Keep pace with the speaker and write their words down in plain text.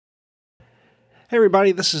Hey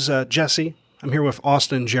everybody, this is Jesse. I'm here with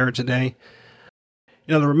Austin and Jared today.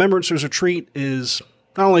 You know, the Remembrance Retreat is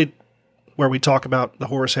not only where we talk about the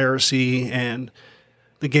Horus Heresy and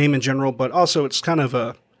the game in general, but also it's kind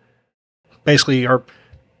of basically our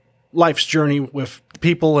life's journey with the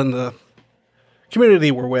people and the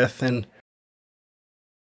community we're with. And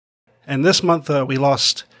this month we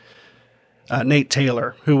lost Nate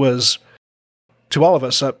Taylor, who was, to all of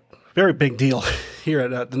us, a very big deal here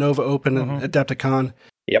at the Nova Open and Adepticon.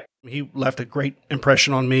 Yep. He left a great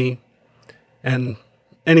impression on me, and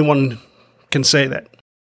anyone can say that.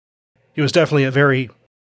 He was definitely a very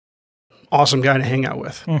awesome guy to hang out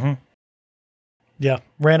with. Mm-hmm. Yeah,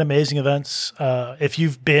 ran amazing events. If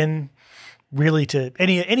you've been really to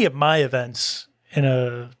any of my events in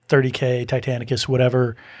a 30K, Titanicus,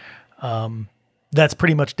 whatever, that's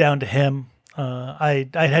pretty much down to him. I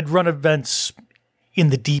had run events in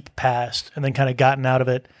the deep past and then kind of gotten out of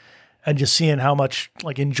it, and just seeing how much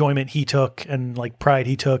like enjoyment he took and like pride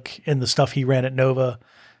he took in the stuff he ran at Nova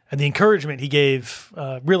and the encouragement he gave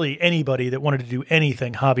really anybody that wanted to do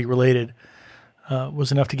anything hobby related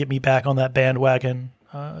was enough to get me back on that bandwagon.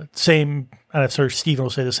 Same, and I'm sure Steven will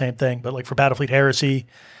say the same thing, but like for Battlefleet Heresy,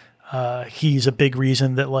 he's a big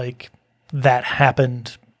reason that like that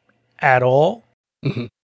happened at all. Mm-hmm.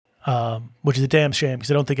 Which is a damn shame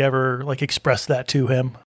because I don't think I ever like expressed that to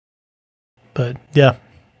him. But yeah,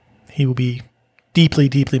 he will be deeply,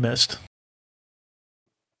 deeply missed.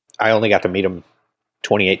 I only got to meet him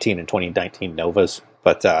 2018 and 2019 Novas,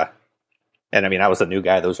 but and I mean I was a new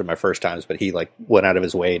guy; those were my first times. But he like went out of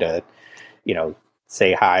his way to, you know,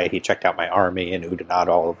 say hi. He checked out my army and oohed and ahed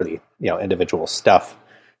all over the individual stuff.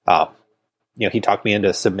 You know, he talked me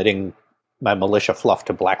into submitting my militia fluff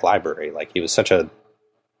to Black Library. Like he was such a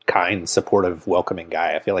kind, supportive, welcoming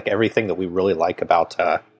guy. I feel like everything that we really like about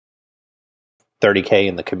 30K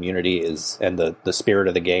and the community is, and the spirit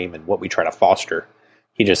of the game and what we try to foster,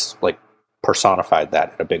 he just like personified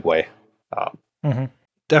that in a big way.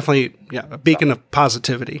 Definitely, yeah, a beacon of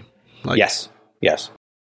positivity. Like, yes. It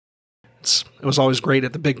was always great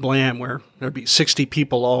at the Big Blam where there'd be 60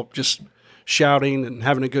 people all just shouting and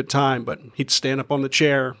having a good time, but he'd stand up on the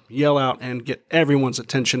chair, yell out, and get everyone's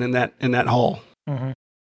attention in that hall. Mm-hmm.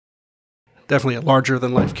 Definitely a larger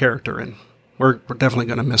than life character, and we're definitely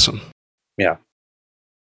going to miss him. Yeah.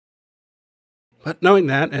 But knowing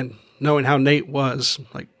that and knowing how Nate was,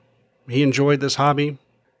 like, he enjoyed this hobby.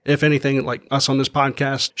 If anything, like us on this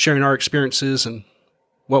podcast, sharing our experiences and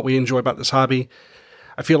what we enjoy about this hobby,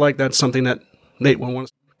 I feel like that's something that Nate will want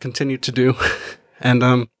to continue to do.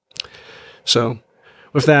 And so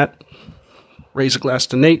with that, raise a glass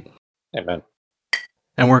to Nate. Amen.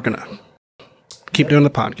 And we're going to keep doing the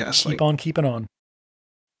podcast. Keep on keeping on.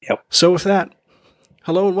 Yep. So with that,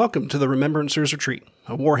 hello and welcome to the Remembrancers Retreat,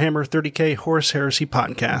 a Warhammer 30K Horus Heresy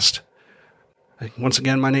podcast. Once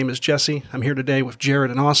again, my name is Jesse. I'm here today with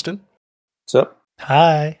Jared and Austin. What's up?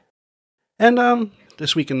 Hi. And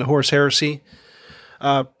this week in the Horus Heresy,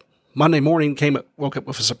 Monday morning woke up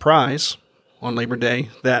with a surprise on Labor Day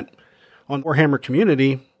that on Warhammer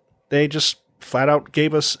Community, they just flat out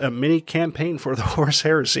gave us a mini campaign for the Horus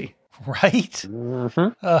Heresy. Right?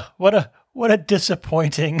 Mm-hmm. What a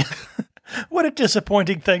disappointing, what a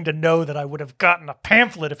disappointing thing to know that I would have gotten a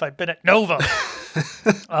pamphlet if I'd been at Nova.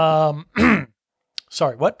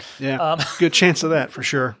 Sorry, what? Yeah, good chance of that for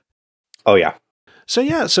sure. Oh yeah.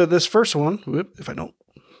 So this first one, if I don't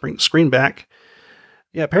bring the screen back,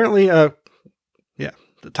 apparently, the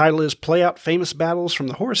title is Play Out Famous Battles from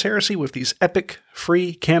the Horus Heresy with these epic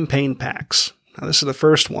free campaign packs. Now this is the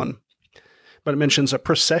first one. But it mentions a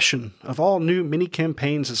procession of all new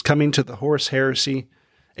mini-campaigns is coming to the Horus Heresy,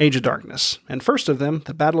 Age of Darkness. And first of them,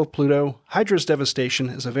 the Battle of Pluto, Hydra's Devastation,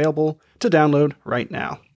 is available to download right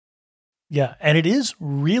now. Yeah, and it is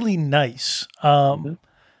really nice.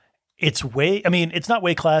 It's not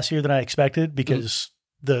way classier than I expected because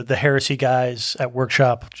the Heresy guys at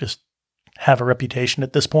Workshop just have a reputation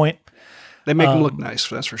at this point. They make them look nice,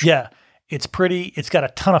 that's for sure. Yeah, it's pretty. It's got a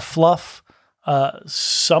ton of fluff,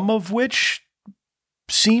 some of which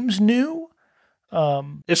seems new.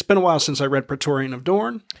 It's been a while since I read Praetorian of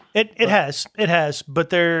Dorn. It has, but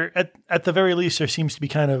there at the very least there seems to be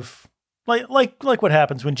kind of like what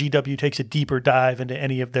happens when GW takes a deeper dive into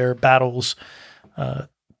any of their battles. The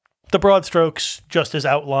broad strokes just as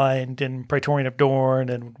outlined in Praetorian of Dorn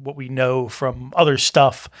and what we know from other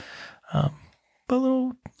stuff, but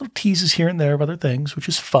little teases here and there of other things, which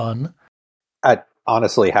is fun. I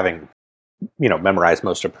honestly, having memorized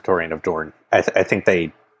most of Praetorian of Dorn, I think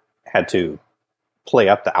they had to play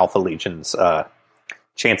up the Alpha Legion's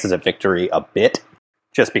chances of victory a bit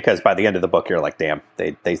just because by the end of the book, you're like, damn,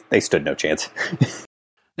 they stood no chance.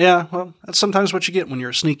 Yeah, well, that's sometimes what you get when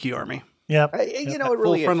you're a sneaky army. Yeah. It Full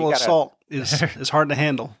really frontal is. assault is hard to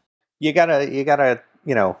handle. You gotta,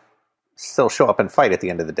 still show up and fight at the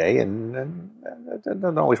end of the day, and it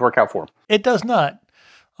doesn't always work out for them. It does not.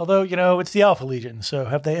 Although, it's the Alpha Legion, so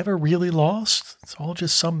have they ever really lost? It's all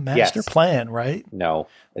just some master plan, right? No,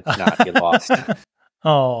 it's not. You lost.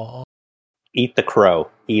 Oh. Eat the crow.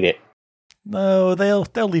 Eat it. No,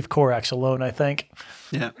 they'll leave Korax alone, I think.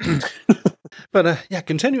 Yeah. But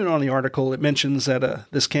continuing on the article, it mentions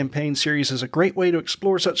that this campaign series is a great way to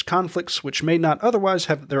explore such conflicts which may not otherwise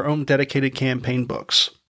have their own dedicated campaign books.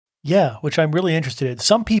 Yeah, which I'm really interested in.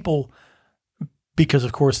 Some people, because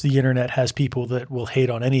of course the internet has people that will hate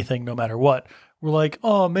on anything no matter what, we're like,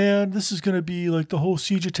 oh man, this is going to be like the whole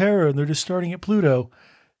Siege of Terra and they're just starting at Pluto.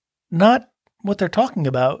 Not what they're talking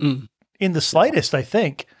about in the slightest, I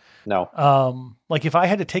think. No. Like if I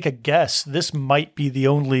had to take a guess, this might be the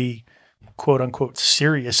only quote unquote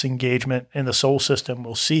serious engagement in the Sol system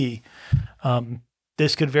we'll see.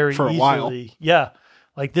 This could very for a easily, while. Yeah.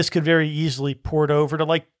 Like this could very easily port over to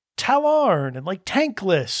like Talarn and like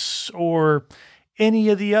Tankless or any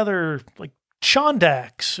of the other like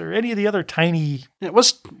Shondax or any of the other tiny. It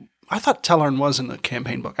was. I thought Talarn was in the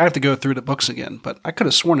campaign book. I have to go through the books again, but I could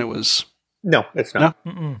have sworn it was. No, it's not.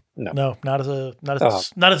 No, No. not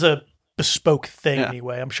as a bespoke thing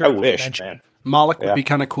anyway. I'm sure. I wish, man. Moloch would be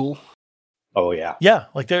kind of cool. Oh yeah, yeah.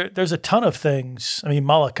 Like there's a ton of things. I mean,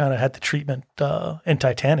 Moloch kind of had the treatment in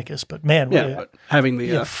Titanicus, but man, but having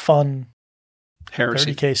the fun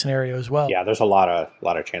heresy 30K scenario as well. Yeah, there's a lot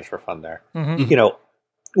of chance for fun there. Mm-hmm.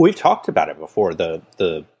 We've talked about it before.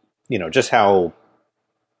 The just how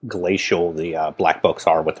glacial the black books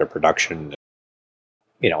are with their production.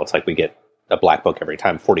 It's like we get a black book every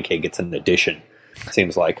time 40K gets an edition. It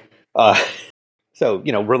seems like. So,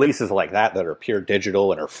 releases like that are pure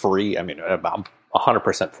digital and are free. I mean, I'm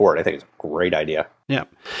 100% for it. I think it's a great idea. Yeah.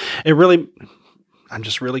 I'm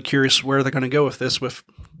just really curious where they're going to go with this, with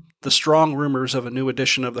the strong rumors of a new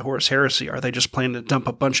edition of the Horus Heresy. Are they just planning to dump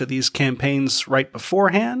a bunch of these campaigns right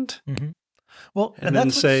beforehand? Mm-hmm. Well, and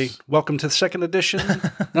then say, welcome to the second edition.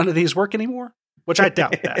 None of these work anymore? Which I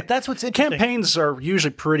doubt that. That's what's interesting. Campaigns are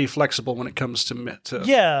usually pretty flexible when it comes to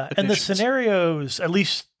yeah, editions. And the scenarios, at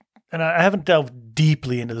least, and I haven't delved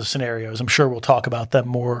deeply into the scenarios. I'm sure we'll talk about them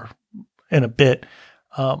more in a bit.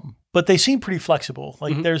 But they seem pretty flexible.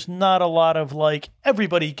 Like there's not a lot of like,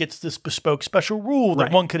 everybody gets this bespoke special rule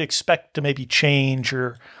that one could expect to maybe change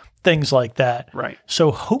or things like that. Right.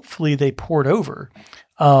 So hopefully they port over.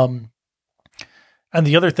 And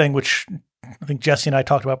the other thing, which I think Jesse and I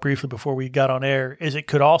talked about briefly before we got on air, is it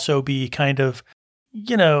could also be kind of,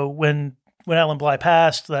 when Alan Bly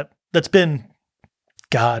passed, that's been,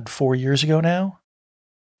 4 years ago now.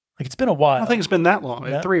 Like it's been a while. I don't think it's been that long.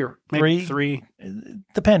 Yeah. 3 or maybe 3.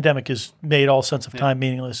 The pandemic has made all sense of time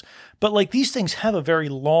meaningless. But like these things have a very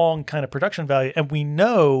long kind of production value. And we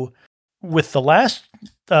know with the last,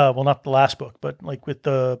 not the last book, but like with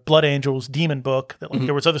the Blood Angels Demon book, that like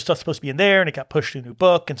there was other stuff supposed to be in there and it got pushed to a new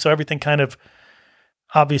book. And so everything kind of,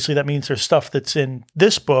 obviously that means there's stuff that's in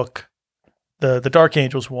this book, the Dark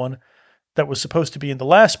Angels one, that was supposed to be in the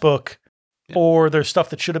last book. Or there's stuff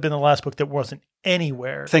that should have been in the last book that wasn't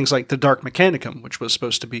anywhere. Things like the Dark Mechanicum, which was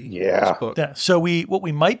supposed to be in this book. Yeah. So what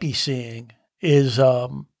we might be seeing is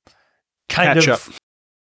kind catch of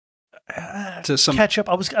up to some catch up.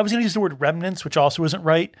 I was going to use the word remnants, which also isn't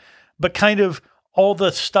right, but kind of all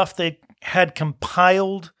the stuff they had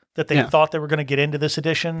compiled that they thought they were going to get into this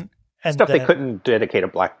edition, and stuff they couldn't dedicate a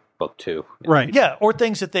black book to. Right. Yeah, or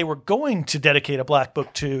things that they were going to dedicate a black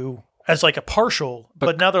book to as like a partial,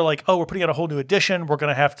 but now they're like, oh, we're putting out a whole new edition. We're going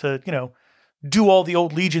to have to, do all the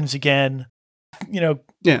old legions again.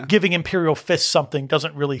 Giving Imperial Fist something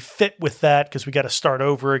doesn't really fit with that because we got to start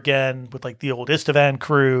over again with like the old Istvan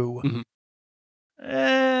crew.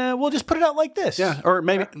 We'll just put it out like this. Yeah, or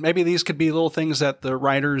maybe these could be little things that the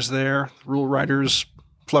writers there, rule writers,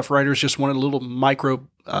 fluff writers, just wanted a little micro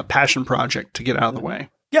passion project to get out of the way.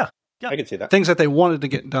 Yeah. I can see that. Things that they wanted to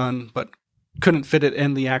get done, but couldn't fit it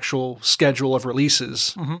in the actual schedule of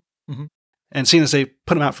releases. And seeing as they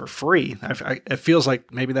put them out for free, it feels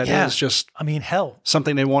like maybe that is just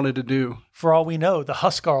something they wanted to do. For all we know, the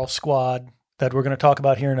Huscarl squad that we're going to talk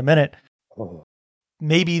about here in a minute,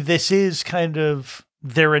 maybe this is kind of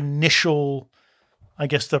their initial, I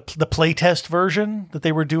guess, the playtest version that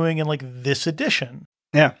they were doing in like this edition.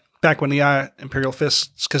 Yeah, back when the Imperial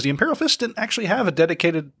Fists, because the Imperial Fists didn't actually have a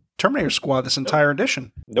dedicated Terminator squad this entire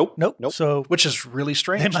edition. Nope. So, which is really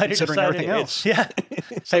strange considering everything else. Yeah.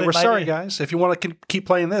 Hey, we're sorry, guys. If you want to keep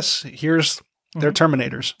playing this, here's They're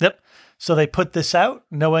Terminators. Yep. So they put this out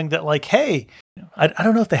knowing that, like, hey, I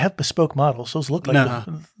don't know if they have bespoke models. Those look like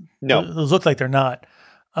those look like they're not.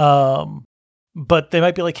 But they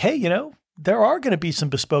might be like, hey, there are going to be some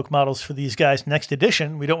bespoke models for these guys next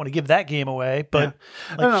edition. We don't want to give that game away, but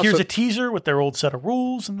here's a teaser with their old set of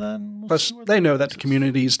rules, and then they know that the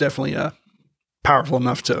community is definitely powerful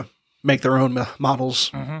enough to make their own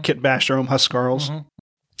models, kit bash their own Huscarls.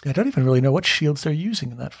 I don't even really know what shields they're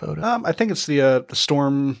using in that photo. I think it's the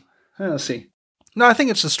Storm. Let's see. No, I think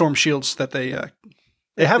it's the Storm shields that they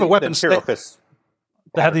have a weapon.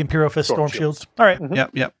 They have the Imperial Fist Storm shields. All right.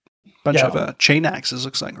 Yep. Bunch of chain axes,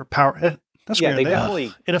 looks like, or power. That's weird. They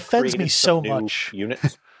definitely it offends me so much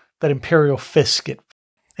units. that Imperial Fists get.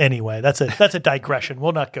 Anyway, that's a digression.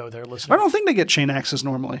 We'll not go there, listeners. I don't think they get chain axes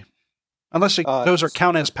normally, unless those are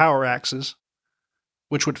count as power axes,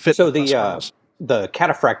 which would fit. So the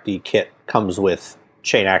Cataphracti kit comes with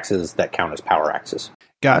chain axes that count as power axes.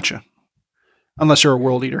 Gotcha. Unless you're a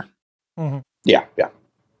World Eater. Yeah. In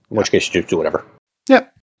which case you just do whatever.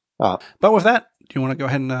 Yep. But with that, do you want to go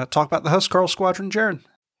ahead and talk about the Huscarl Squadron, Jared?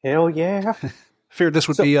 Hell yeah. Figured this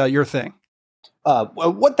would be your thing.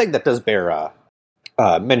 One thing that does bear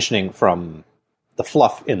mentioning from the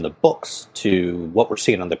fluff in the books to what we're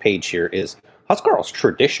seeing on the page here is Huscarls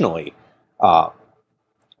traditionally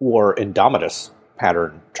wore Indomitus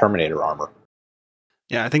pattern Terminator armor.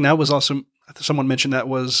 Yeah, I think that was also, someone mentioned that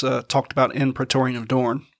was talked about in Praetorian of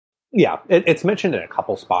Dorn. Yeah, it's mentioned in a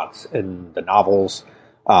couple spots in the novels.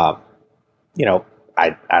 I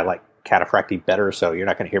like Cataphracti better, so you're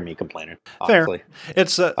not going to hear me complaining. Honestly. Fair.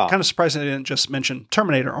 It's kind of surprising they didn't just mention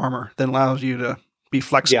Terminator armor that allows you to be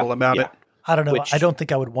flexible about it. I don't know. I don't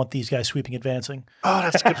think I would want these guys sweeping advancing. Oh,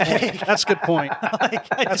 that's a good point. That's a good point.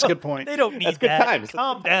 That's a good point. They don't need that's that. Good times.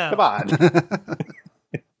 Calm down. Come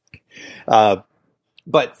on.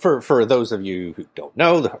 But for those of you who don't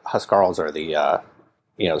know, the Huscarls are the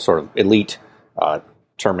sort of elite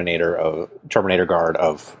Terminator guard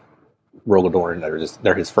of Rogadorn.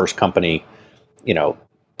 They're his first company,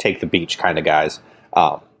 take the beach kind of guys.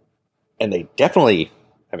 And they definitely,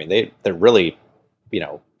 they're really,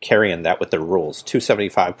 carrying that with their rules.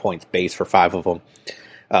 275 points base for 5 of them.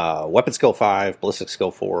 Weapon skill 5, ballistic skill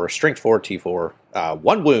 4, strength 4, T4,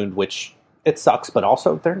 1 wound, which it sucks, but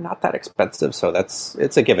also they're not that expensive, so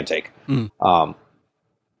it's a give and take.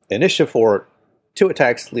 Initiative 4, 2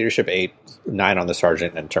 attacks, leadership 8, 9 on the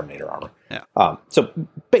sergeant, and Terminator armor. Yeah. So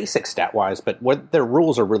basic stat wise, but their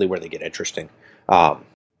rules are really where they get interesting.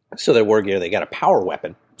 So their war gear, they got a power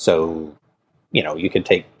weapon, so you can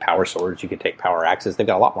take power swords, you can take power axes. They've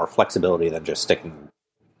got a lot more flexibility than just sticking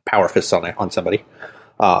power fists on somebody.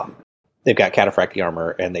 They've got Cataphracti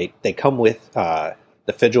armor, and they come with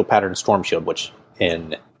the Fidgel pattern Storm Shield, which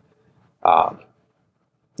in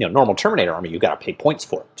normal Terminator armor, you've got to pay points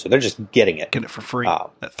for it. So they're just getting it. Get it for free.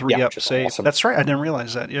 That 3-up save. Awesome. That's right. I didn't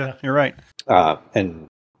realize that. Yeah, you're right. And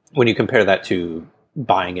when you compare that to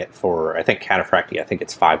buying it for, I think Cataphracti, I think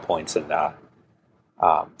it's 5 points, and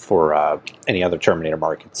for any other Terminator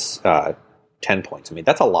mark, it's 10 points.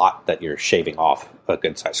 That's a lot that you're shaving off a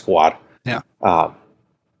good-sized squad. Yeah.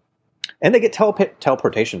 And they get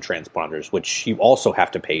teleportation transponders, which you also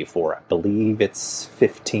have to pay for. I believe it's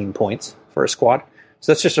 15 points for a squad.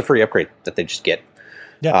 So that's just a free upgrade that they just get.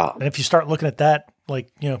 Yeah, and if you start looking at that,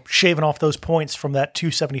 shaving off those points from that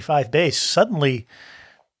 275 base, suddenly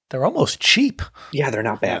they're almost cheap. Yeah, they're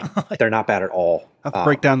not bad. They're not bad at all. I'll have to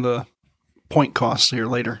break down the point costs here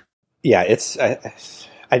later. Yeah, it's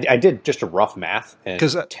I did just a rough math.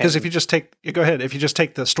 Because if you just take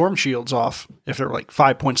the storm shields off, if they're like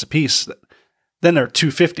 5 points apiece, then they're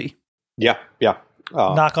 250. Yeah.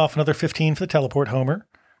 Knock off another 15 for the teleport homer.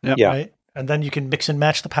 Yep. Yeah. Right? And then you can mix and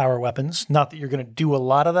match the power weapons. Not that you're going to do a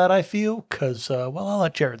lot of that, I feel, because, I'll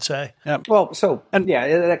let Jared say. Yeah. Well,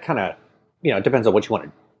 that kind of, it depends on what you want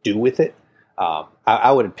to do with it.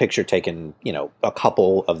 I would picture taking, a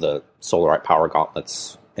couple of the Solarite power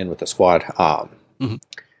gauntlets in with the squad.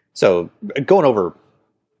 So going over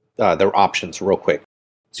their options real quick.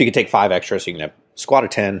 So you can take 5 extra, so you can have squad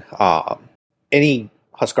of 10. Any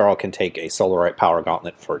Huscarl can take a Solarite power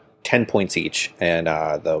gauntlet for 10 points each, and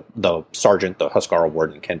the sergeant, the Huscarl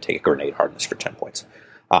warden, can take a grenade hardness for 10 points.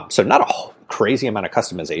 So not a crazy amount of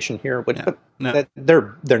customization here, but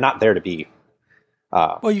they're not there to be.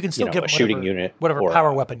 Well, you can still give a shooting unit, whatever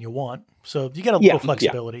power weapon you want. So you get a little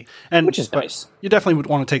flexibility, and which is nice. You definitely would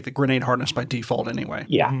want to take the grenade hardness by default anyway.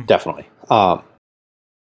 Yeah, definitely.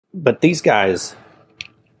 But these guys,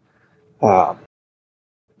 sorry,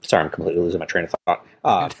 I'm completely losing my train of thought.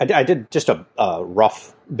 I did just a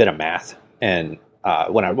rough bit of math, and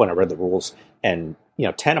when I read the rules, and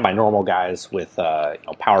 10 of my normal guys with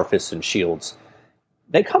power fists and shields,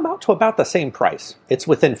 they come out to about the same price. It's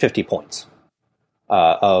within 50 points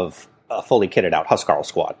of a fully kitted out Huscarl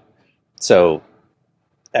squad. So,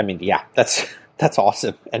 I mean, yeah, that's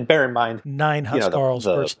awesome. And bear in mind, 9 Huscarls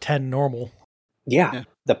versus 10 normal. Yeah,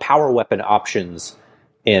 the power weapon options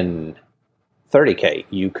in 30K,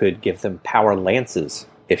 you could give them power lances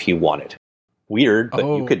if you wanted. Weird, but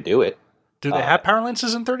you could do it. Do they have power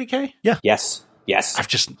lances in 30K? Yeah. Yes. I've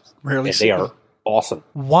just rarely seen them. They are awesome.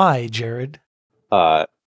 Why, Jared? I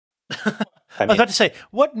was about to say,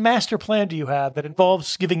 what master plan do you have that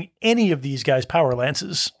involves giving any of these guys power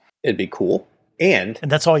lances? It'd be cool. And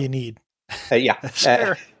that's all you need. Yeah.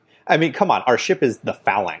 I mean, come on. Our ship is the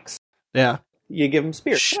Phalanx. Yeah. You give them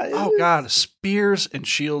spears. Oh, God. Spears and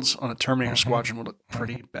shields on a Terminator squadron would look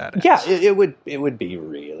pretty badass. Yeah, it would be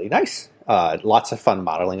really nice. Lots of fun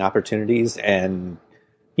modeling opportunities. And,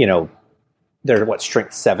 they're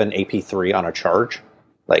strength 7, AP 3 on a charge.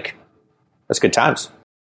 Like, that's good times.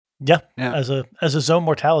 Yeah. As a Zone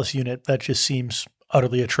Mortalis unit, that just seems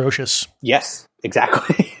utterly atrocious. Yes,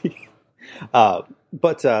 exactly.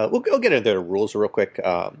 But we'll get into the rules real quick.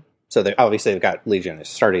 So they've got Legion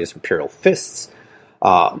Astartes Imperial Fists.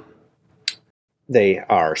 They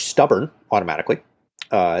are stubborn automatically.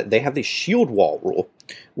 They have the shield wall rule,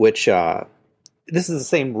 which this is the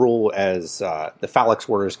same rule as the Phalanx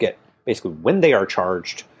Warriors get. Basically, when they are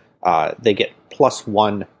charged, they get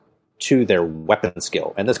 +1 to their weapon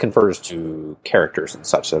skill, and this confers to characters and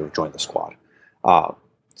such that have joined the squad.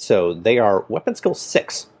 So they are weapon skill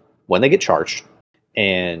 6 when they get charged.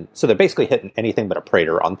 And so they're basically hitting anything but a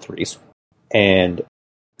Praetor on 3s. And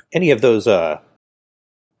any of those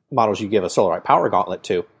models you give a Solarite Power Gauntlet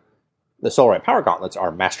to, the Solarite Power Gauntlets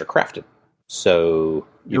are master crafted. So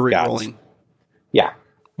you're re-rolling. Yeah.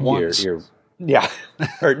 Once. Yeah.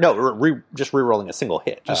 Or no, just re-rolling a single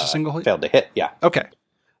hit. Just a single hit? Failed to hit, yeah. Okay.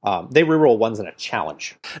 They re-roll ones in a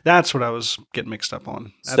challenge. That's what I was getting mixed up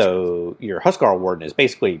on. So your Huscarl Warden is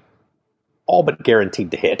basically all but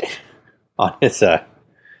guaranteed to hit on his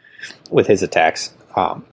with his attacks.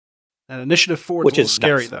 And initiative 4 which is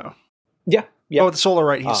scary, though. Yeah. Oh, with the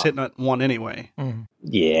Solarite, he's hitting at 1 anyway. Mm-hmm.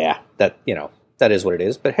 Yeah, that is what it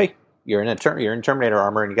is. But hey, you're in Terminator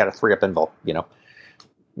armor and you got a 3-up invul.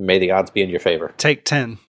 May the odds be in your favor. Take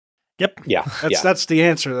 10. Yep. Yeah. That's the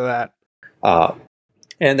answer to that.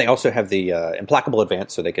 And they also have the implacable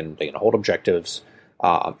advance, so they can hold objectives.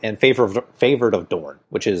 And favored of Dorn,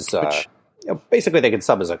 which is basically they can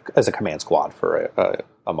sub as a command squad for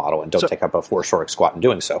a model and don't take up a 4-storic squad in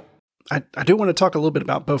doing so. I do want to talk a little bit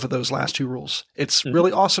about both of those last 2 rules. It's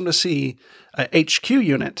really awesome to see a HQ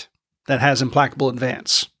unit that has implacable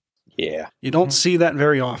advance. Yeah. You don't see that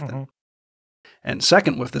very often. Mm-hmm. And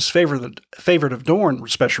second, with this favored of Dorn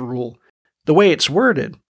special rule, the way it's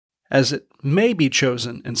worded, as it may be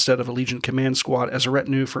chosen instead of a Legion command squad as a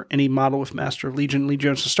retinue for any model with Master of Legion,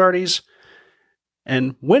 Legiones Astartes,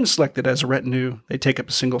 and when selected as a retinue, they take up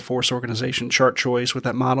a single force organization chart choice with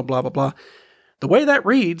that model, blah, blah, blah. The way that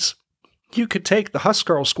reads, you could take the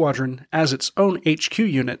Huscarl Squadron as its own HQ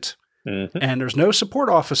unit, and there's no support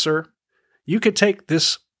officer. You could take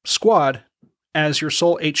this squad as your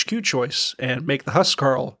sole HQ choice and make the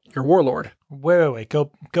Huscarl your warlord. Wait. Go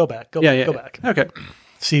back. Go back. Okay.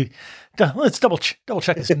 See, let's double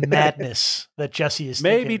check this madness that Jesse is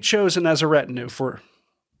may thinking. be chosen as a retinue for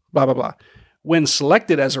blah, blah, blah. When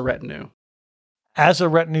selected as a retinue. As a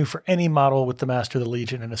retinue for any model with the Master of the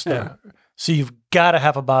Legion and Astartes. Yeah. So you've got to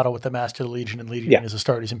have a model with the Master of the Legion and Legion as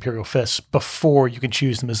Astartes Imperial Fists before you can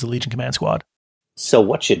choose them as the Legion Command Squad. So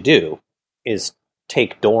what you do is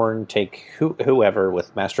take Dorn, take whoever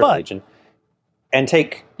with Master of the Legion, and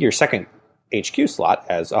take your second HQ slot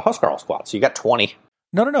as a Huscarl squad. So you got 20.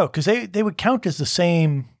 No, because they would count as the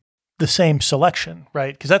same selection,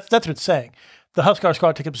 right? Because that's what it's saying. The Huscarl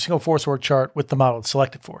squad takes up a single force org chart with the model it's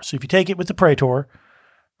selected for. So if you take it with the Praetor,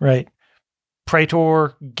 right?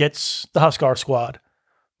 Praetor gets the Huscarl squad.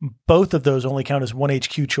 Both of those only count as one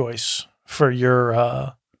HQ choice for your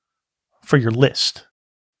list.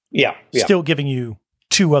 Yeah. Still giving you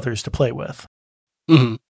 2 others to play with.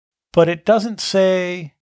 Mm-hmm. But it doesn't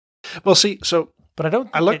say. Well, see, so. But I don't.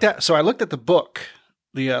 I looked at the book,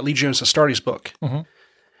 the Legiones Astartes book,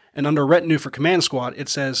 and under retinue for command squad, it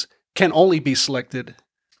says can only be selected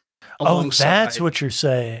alongside. Oh, that's what you're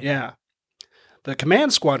saying. Yeah. The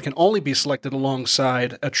command squad can only be selected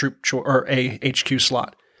alongside a troop or a HQ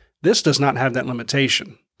slot. This does not have that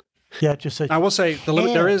limitation. Yeah, just say. I will say the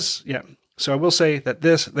limit there is. Yeah. So I will say that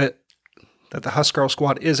that the Huscarl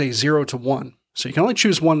squad is a 0 to 1. So you can only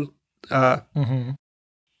choose one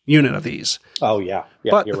unit of these. Oh yeah.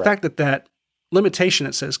 But the fact that limitation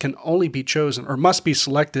that says can only be chosen or must be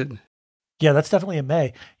selected. Yeah, that's definitely a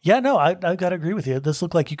may. Yeah, no, I got to agree with you. This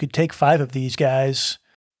looked like you could take 5 of these guys.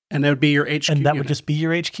 And that would be your HQ. And that unit, would just be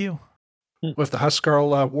your HQ. with the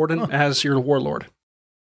Huscarl Warden as your warlord.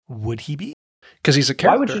 Would he be? Because he's a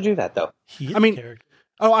character. Why would you do that, though? He is I mean, a character.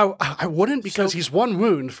 Oh, I wouldn't because he's 1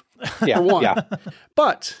 wound Yeah, for 1. yeah.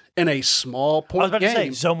 But in a small I was point about game, to say,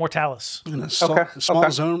 Zone Mortalis. in a Okay, small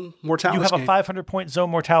okay. zone mortality You have a game, 500-point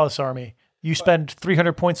Zone Mortalis army. You spend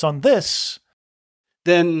 300 points on this.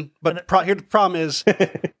 then, but here the problem is,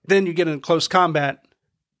 then you get in close combat,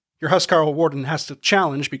 your Huscarl Warden has to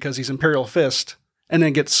challenge because he's Imperial Fist, and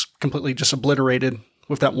then gets completely just obliterated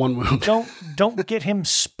with that 1 wound. Don't get him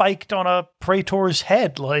spiked on a Praetor's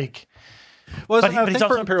head. Like, Well, but I he's think for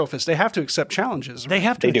also- Imperial Fist, they have to accept challenges. they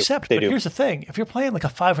have to They do. accept. They But do. here's the thing: if you're playing like a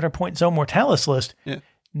 500-point Zone Mortalis list, Yeah.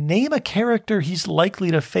 name a character he's likely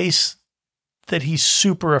to face that he's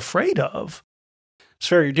super afraid of. It's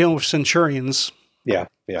fair. You're dealing with Centurions. Yeah,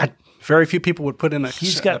 yeah. Very few people would put in a.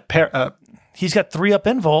 He's got 3 up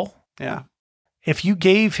invul. Yeah. If you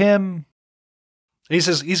gave him, He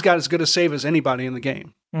says he's got as good a save as anybody in the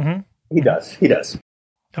game. He does. He does.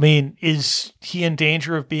 I mean, is he in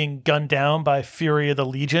danger of being gunned down by Fury of the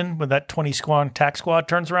Legion when that 20 squad attack squad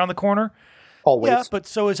turns around the corner? Always. Yeah, but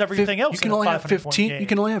so is everything else. You can in a only have 500-point 15. game. You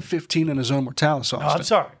can only have 15 in a Zone Mortalis. Oh, I'm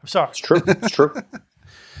sorry. It's true. It's true.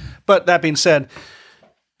 But that being said,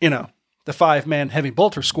 the 5-man heavy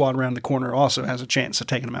bolter squad around the corner also has a chance of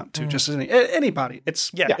taking them out too. Just as anybody.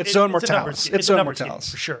 It's Zone Mortalis. It's Zone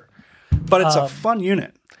Mortalis for sure. But it's a fun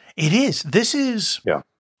unit. It is. This is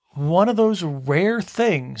one of those rare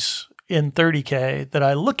things in 30K that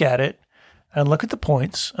I look at it and look at the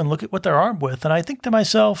points and look at what they're armed with, and I think to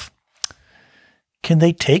myself, can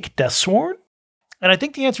they take Deathsworn? And I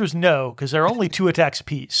think the answer is no, because they're only 2 attacks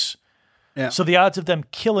apiece. Yeah. So the odds of them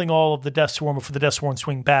killing all of the Deathsworn before the Deathsworn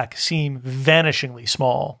swing back seem vanishingly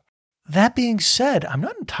small. That being said, I'm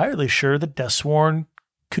not entirely sure the Deathsworn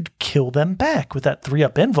could kill them back with that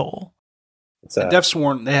 3-up invul. It's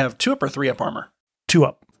Deathsworn, they have 2-up or 3-up armor?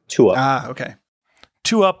 2-up. 2-up. Ah, okay.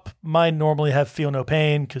 2-up, mine normally have Feel No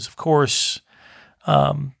Pain because, of course,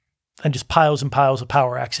 and just piles and piles of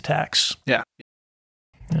power axe attacks. Yeah.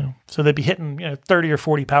 So they'd be hitting 30 or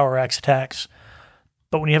 40 power axe attacks.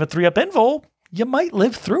 But when you have a 3-up invul, you might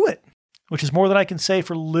live through it, which is more than I can say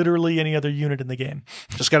for literally any other unit in the game.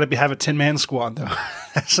 Just got to have a 10-man squad, though.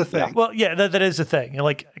 That's the thing. Well, yeah, that is the thing.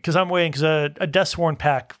 Because I'm waiting, because a Deathsworn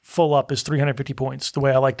pack full up is 350 points, the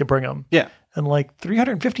way I like to bring them. Yeah. And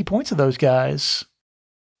 350 points of those guys.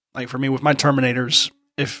 Like for me, with my Terminators,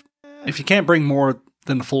 if you can't bring more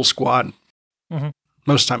than the full squad,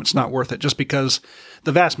 most of the time it's not worth it, just because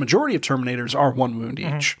the vast majority of Terminators are 1 wound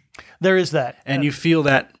each. There is that. And you feel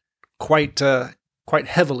that quite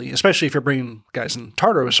heavily, especially if you're bringing guys in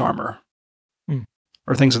Tartarus armor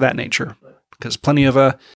or things of that nature, because plenty of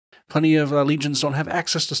legions don't have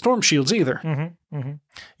access to storm shields either.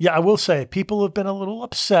 Yeah, I will say people have been a little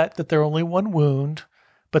upset that they're only 1 wound,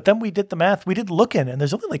 but then we did the math. We did look in, and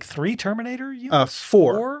there's only 3 Terminator units.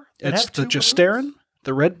 4. that It's have the 2 Justarin, wounds?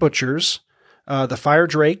 the Red Butchers, the Fire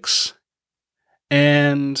Drakes,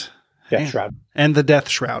 and Shroud. and the Death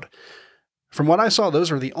Shroud. From what I saw,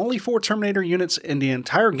 those are the only 4 Terminator units in the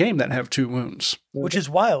entire game that have 2 wounds. Which is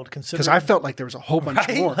wild, considering. Because I felt like there was a whole bunch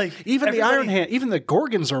Right? more. Even the Iron everybody- Hand, even the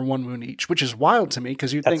Gorgons are 1 wound each, which is wild to me,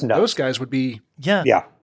 because you'd That's think nuts. those guys would be, Yeah. Yeah.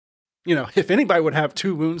 if anybody would have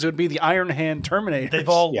 2 wounds, it would be the Iron Hand Terminator. They've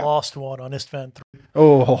all Yeah. lost one on Istvan 3.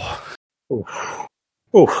 Oh. Oof.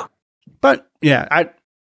 Oof. But, yeah, I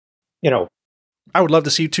You know, would love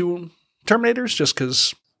to see 2 Terminators, just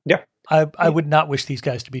because... I would not wish these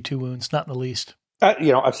guys to be 2 wounds, not in the least.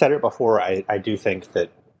 I've said it before. I do think that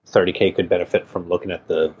 30K could benefit from looking at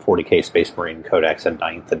the 40K Space Marine Codex and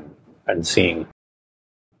 9th and seeing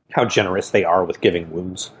how generous they are with giving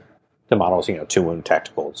wounds to models, 2 wound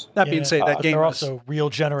tacticals. That being said, that But game they're was... also real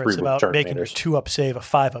generous 3 about wound making your Terminators. 2-up save a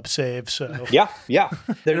 5-up save. So Yeah.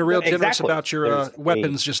 They're real generous exactly. about your There's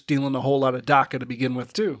weapons just dealing a whole lot of DACA to begin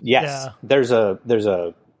with, too. Yes. Yeah. There's a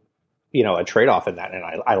a trade-off in that, and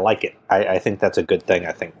I like it. I think that's a good thing.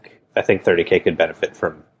 I think 30K could benefit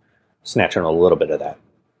from snatching a little bit of that.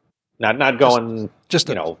 Not going Just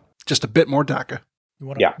a bit more DACA. you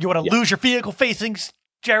want to lose your vehicle facings,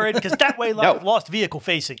 Jared, because that way No. lost vehicle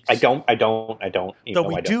facings. I don't. Though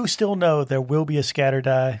we do still know there will be a scatter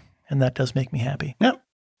die, and that does make me happy. Yep.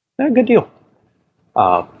 Yeah, good deal.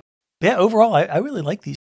 Yeah, overall, I really like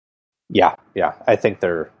these. Yeah. I think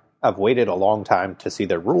I've waited a long time to see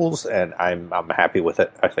their rules, and I'm happy with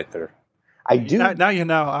it. I think they're. I do. Now you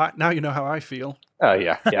know how I feel. Oh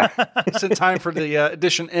yeah. It's in time for the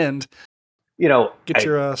edition end. Get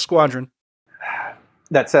your squadron.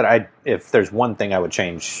 That said, if there's one thing I would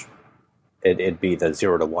change, it'd be the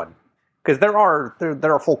 0 to 1, because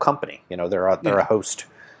they're a full company. They're a host.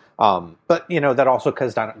 But that also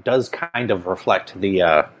does kind of reflect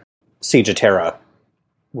the Siege of Terra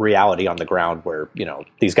reality on the ground, where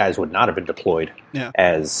these guys would not have been deployed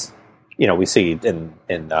as we see in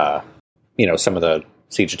some of the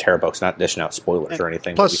Siege of Terra books, not dishing out spoilers or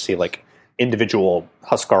anything. Plus, but we see like individual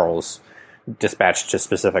Huscarls dispatched to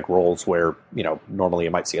specific roles where normally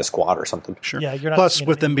you might see a squad or something. Sure. Yeah, you're not. Plus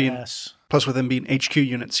with them being HQ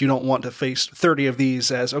units, you don't want to face 30 of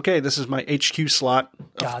these as this is my HQ slot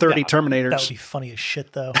of 30 Terminators. That would be funny as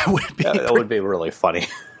shit, though. That would be really funny.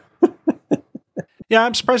 Yeah,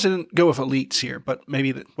 I'm surprised they didn't go with elites here, but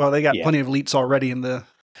maybe they got plenty of elites already in the.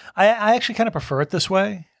 I actually kind of prefer it this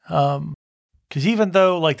way, because even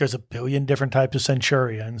though like there's a billion different types of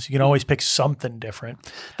Centurions, you can always pick something different.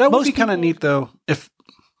 That would be kind of neat, though. If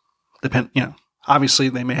obviously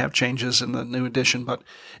they may have changes in the new edition, but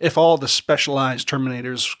if all the specialized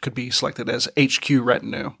Terminators could be selected as HQ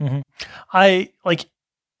retinue,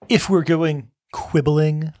 if we're going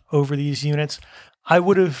quibbling over these units, I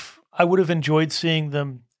would have enjoyed seeing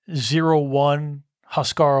them 0-1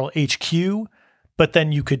 Huscarl HQ, but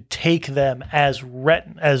then you could take them as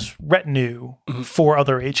retinue for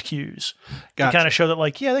other HQs. Gotcha. To kind of show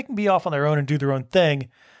that they can be off on their own and do their own thing,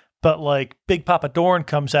 but like Big Papa Dorn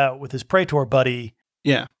comes out with his Praetor buddy.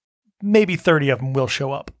 Yeah. Maybe 30 of them will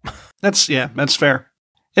show up. That's fair.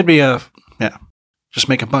 It'd be just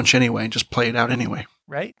make a bunch anyway, just play it out anyway.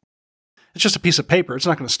 Right? It's just a piece of paper. It's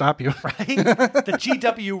not going to stop you. Right? The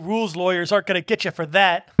GW rules lawyers aren't going to get you for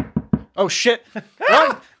that. Oh, shit.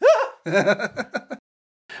 What?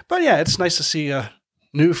 But yeah, it's nice to see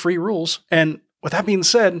new free rules. And with that being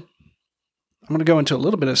said, I'm going to go into a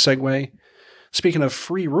little bit of segue. Speaking of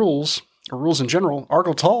free rules, or rules in general,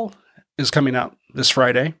 Argel Tall is coming out this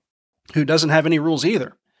Friday, who doesn't have any rules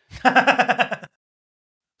either.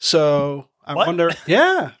 So I wonder,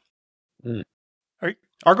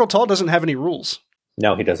 Argel Tall doesn't have any rules.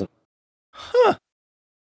 No, he doesn't. Huh.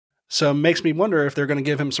 So it makes me wonder if they're going to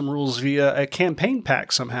give him some rules via a campaign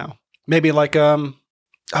pack somehow. Maybe like, what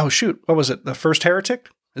was it? The First Heretic?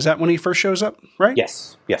 Is that when he first shows up, right?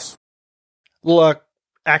 Yes. Little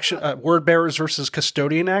action, Word Bearers versus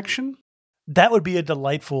Custodian action? That would be a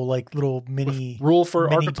delightful, little mini rule for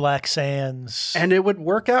mini Black Sands. And it would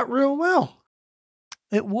work out real well.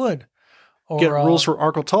 It would. Or, get rules for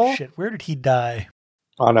Argel Tall? Shit, where did he die?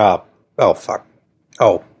 On oh fuck.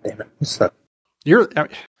 Oh, damn it.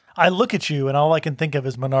 I look at you and all I can think of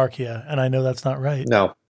is Monarchia, and I know that's not right.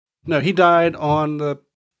 No, he died on the...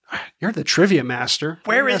 You're the trivia master.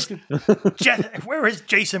 Where is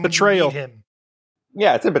Jason Betrayal. When you need him?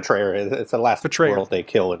 Yeah, it's a Betrayer. It's the last Betrayer. world they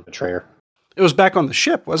kill in Betrayer. It was back on the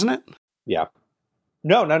ship, wasn't it? Yeah.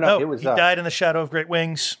 No. It was. He died in the Shadow of Great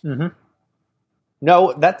Wings. Mm-hmm.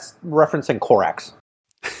 No, that's referencing Korax.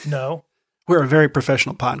 No. We're a very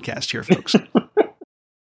professional podcast here, folks.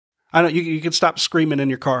 I know you can stop screaming in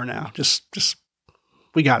your car now. Just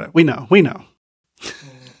we got it. We know.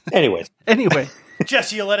 Anyways. Anyway.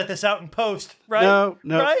 Jesse, you'll edit this out in post, right? No.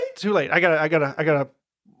 Right? Too late. I gotta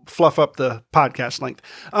fluff up the podcast length.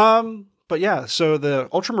 But yeah, so the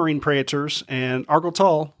Ultramarine Praetors and Argel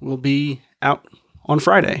Tall will be out on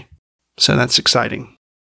Friday. So that's exciting.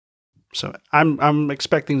 So I'm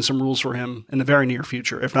expecting some rules for him in the very near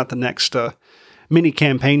future, if not the next mini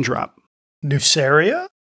campaign drop. Nuceria?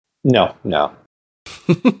 No.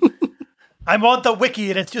 I'm on the wiki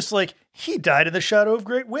and it's just like, he died in the Shadow of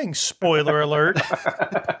Great Wings. Spoiler alert.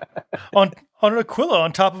 on an Aquila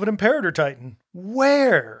on top of an Imperator Titan.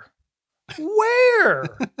 Where?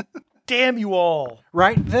 Damn you all.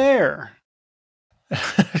 Right there.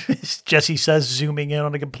 Jesse says, zooming in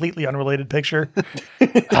on a completely unrelated picture.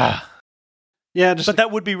 Yeah, but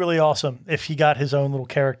that would be really awesome if he got his own little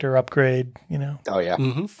character upgrade, Oh, yeah.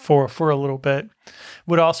 Mm-hmm. For a little bit.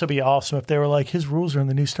 Would also be awesome if they were like, his rules are in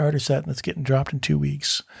the new starter set and it's getting dropped in 2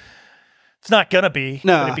 weeks. It's not going to be,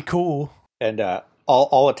 but it'd be cool. And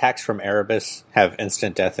all attacks from Erebus have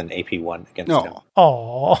instant death and AP1 against him.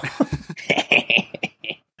 Aww.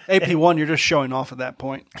 AP1, you're just showing off at that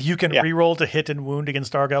point. You can reroll to hit and wound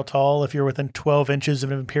against Argel Tall if you're within 12 inches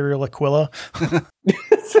of an Imperial Aquila.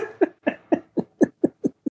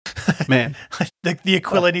 Man. The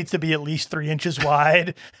Aquila needs to be at least 3 inches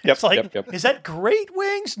wide. It's like, is that great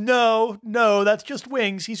wings? No, that's just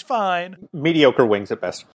wings. He's fine. Mediocre wings at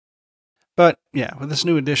best. But yeah, when this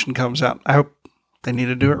new edition comes out, I hope they need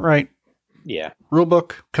to do it right. Yeah.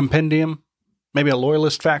 Rulebook, compendium, maybe a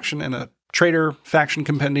loyalist faction and a traitor faction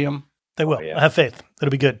compendium. They will. I have faith.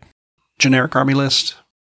 It'll be good. generic army list.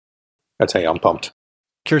 I'll tell you, I'm pumped.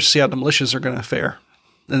 Curious to see how the militias are going to fare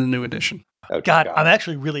in the new edition. Oh, God, I'm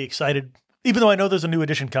actually really excited, even though I know there's a new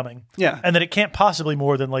edition coming. Yeah. And that it can't possibly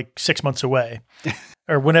more than like 6 months away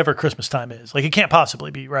or whenever Christmas time is. Like, it can't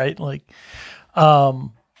possibly be, right? Like,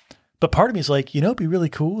 but part of me is like, it'd be really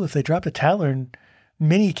cool if they dropped a Talon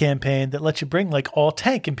mini campaign that lets you bring like all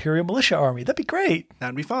tank Imperial Militia army. That'd be great.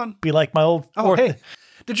 That'd be fun. Be like my old. Oh, hey,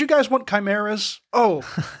 did you guys want chimeras? Oh,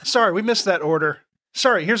 sorry, we missed that order.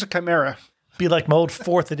 Sorry, here's a chimera. Be like my old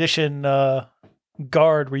 4th edition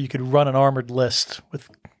guard where you could run an armored list with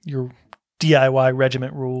your DIY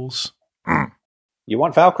regiment rules. You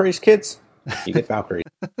want Valkyries, kids? You get Valkyries.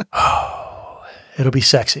 Oh, it'll be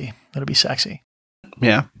sexy. It'll be sexy.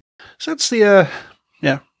 Yeah. So that's the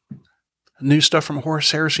new stuff from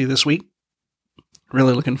Horus Heresy this week.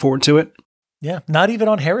 Really looking forward to it. Yeah, not even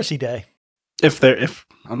on Heresy Day.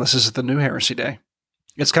 Unless this is the new Heresy Day.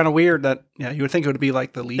 It's kind of weird that you would think it would be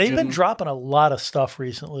like the Legion. They've been dropping a lot of stuff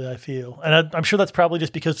recently, I feel. And I'm sure that's probably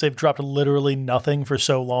just because they've dropped literally nothing for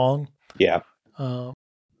so long. Yeah.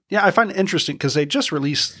 Yeah, I find it interesting because they just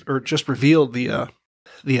released or just revealed the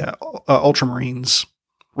Ultramarines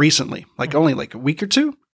recently, like only like a week or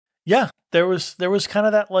two. Yeah, there was kind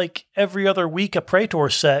of that like every other week a Praetor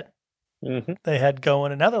set they had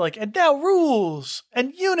going, and now they're like, and now rules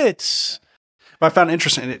and units. But I found it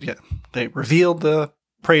interesting. They revealed the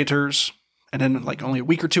Praetors, and then like only a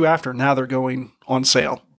week or two after, now they're going on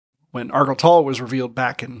sale. When Argotol was revealed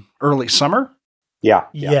back in early summer. Yeah.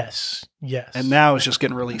 Yes. And now it's just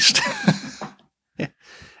getting released. Yeah.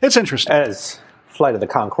 It's interesting. As Flight of the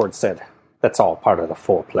Conchord said, that's all part of the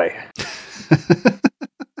foreplay.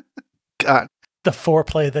 God. The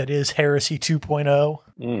foreplay that is Heresy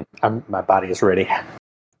 2.0. My body is ready.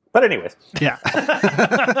 But anyways. Yeah.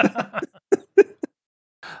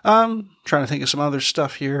 Trying to think of some other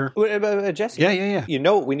stuff here. Jesse. Yeah. You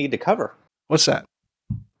know what we need to cover? What's that?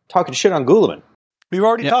 Talking shit on Guilliman. We've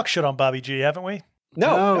already talked shit on Bobby G, haven't we?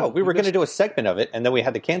 No. We were going to do a segment of it, and then we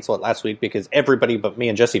had to cancel it last week because everybody but me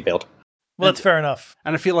and Jesse bailed. Well, that's fair enough.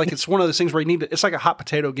 And I feel like it's one of those things where it's like a hot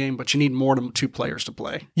potato game, but you need more than 2 players to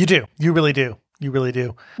play. You do. You really do.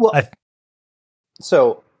 Well,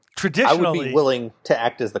 so traditionally, I would be willing to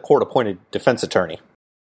act as the court-appointed defense attorney.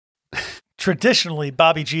 Traditionally,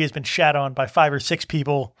 Bobby G has been shat on by 5 or 6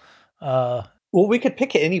 people. Well, we could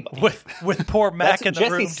pick anybody. With poor Mac in the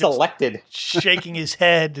Jesse room selected. shaking his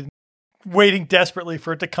head and waiting desperately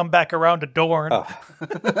for it to come back around to Dorn. Oh.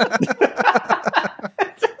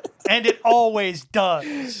 And it always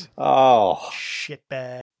does. Oh.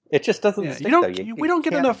 Shitbag. It just doesn't stick, we don't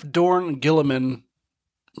get enough Dorn Guilliman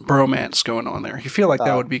bromance going on there. You feel like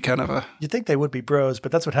that would be kind of a... You'd think they would be bros,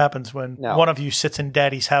 but that's what happens when one of you sits in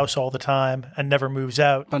daddy's house all the time and never moves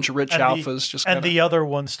out. Bunch of rich alphas and the other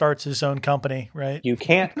one starts his own company, right? You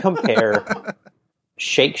can't compare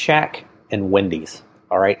Shake Shack and Wendy's,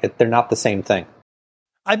 all right? They're not the same thing.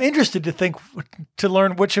 I'm interested to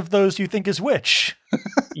learn which of those you think is which.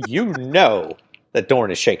 You know that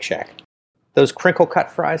Dorn is Shake Shack. Those crinkle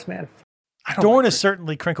cut fries, man. Dorn is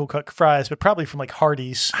certainly crinkle cut fries, but probably from like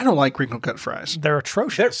Hardee's. I don't like crinkle cut fries. They're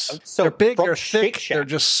atrocious. They're big, they're thick, they're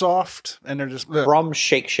just soft, and they're just... From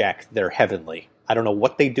Shake Shack, they're heavenly. I don't know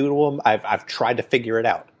what they do to them. I've tried to figure it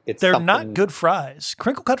out. They're not good fries.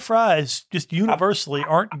 Crinkle cut fries just universally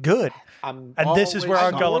aren't good. And this is where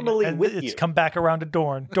our Guilliman, and it's come back around to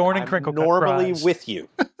Dorn. Dorn and crinkle cut fries. Normally with you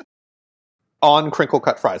on crinkle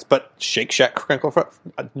cut fries, but Shake Shack crinkle fries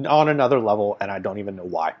on another level, and I don't even know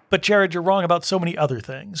why. But Jared, you're wrong about so many other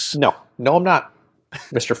things. No, I'm not,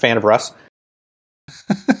 Mr. Fan of Russ.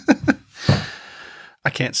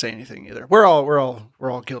 I can't say anything either. We're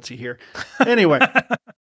all guilty here. Anyway.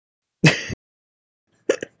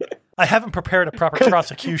 I haven't prepared a proper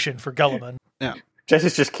prosecution for Guilliman. Yeah.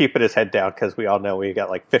 Jesse's just keeping his head down because we all know we got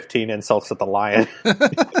like 15 insults at the lion.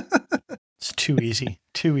 It's too easy.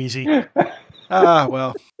 Too easy.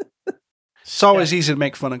 Well. It's always easy to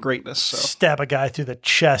make fun of greatness. So. Stab a guy through the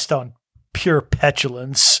chest on pure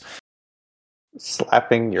petulance.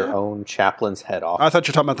 Slapping your own chaplain's head off. I thought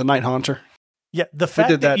you were talking about the Night Haunter. Yeah, the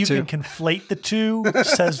fact that you can conflate the two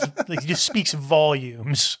says, like, just speaks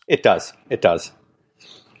volumes. It does.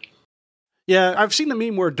 Yeah, I've seen the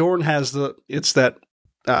meme where Dorn has that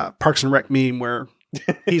Parks and Rec meme where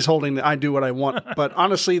he's holding the I do what I want. But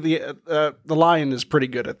honestly, the lion is pretty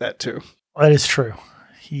good at that too. That is true.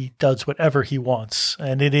 He does whatever he wants.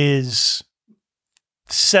 And it is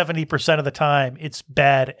 70% of the time, it's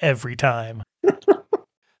bad every time.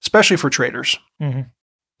 Especially for traders. Mm-hmm.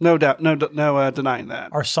 No doubt. No denying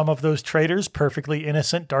that. Are some of those traders perfectly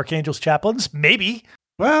innocent Dark Angels chaplains? Maybe.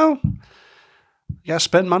 Well, You gotta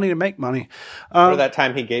spend money to make money. Or that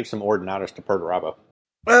time he gave some ordinatus to Perturabo.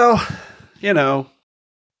 Well, you know.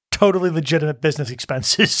 Totally legitimate business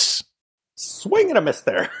expenses. Swing and a miss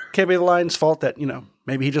there. Can't be the Lion's fault that,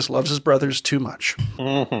 maybe he just loves his brothers too much.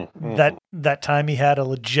 That time he had a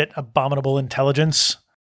legit abominable intelligence.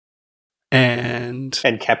 And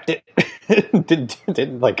kept it.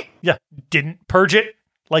 Didn't purge it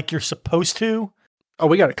like you're supposed to. Oh,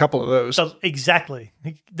 we got a couple of those. So, exactly.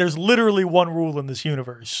 There's literally one rule in this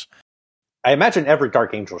universe. I imagine every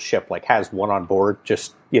Dark Angel ship has one on board,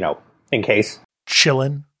 just, in case.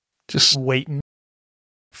 Chilling. Just waiting.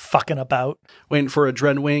 Fucking about. Waiting for a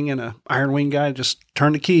Dread Wing and a Iron Wing guy to just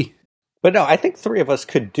turn the key. But no, I think three of us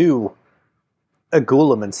could do a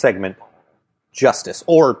Guilliman segment justice,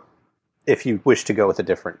 or if you wish to go with a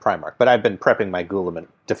different Primarch. But I've been prepping my Guilliman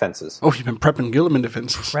defenses. Oh, you've been prepping Guilliman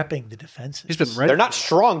defenses. Prepping the defenses. He's been ready. They're not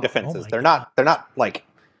strong defenses. They're not they're not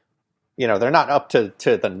up to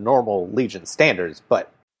the normal Legion standards,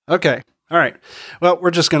 but okay. All right. Well,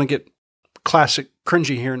 we're just going to get classic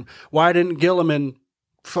cringy here. And why didn't Guilliman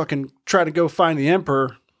fucking try to go find the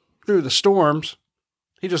Emperor through the storms?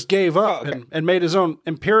 He just gave up and made his own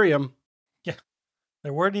Imperium. Yeah.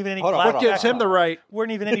 There weren't even any What gives him the right?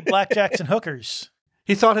 Weren't even any blackjacks and hookers.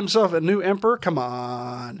 He thought himself a new emperor? Come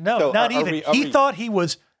on. No, so not even. He thought he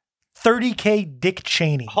was 30K Dick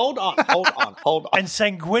Cheney. Hold on. And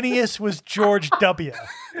Sanguinius was George W.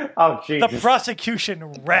 Oh, jeez. The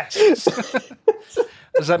prosecution rests.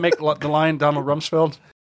 Does that make the Lion Donald Rumsfeld?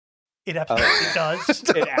 It absolutely does.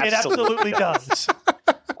 It absolutely does.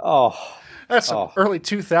 Oh. That's some early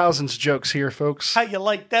 2000s jokes here, folks. How you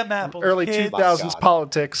like them apples, Early kids? 2000s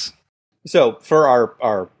politics. So, for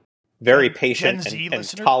our very patient and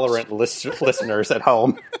listeners? tolerant listeners at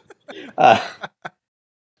home,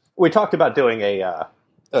 we talked about doing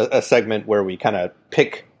a segment where we kind of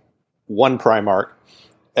pick one Primarch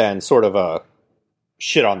and sort of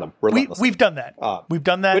shit on them relentlessly. We've done that. We've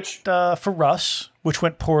done that for Russ, which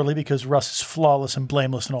went poorly because Russ is flawless and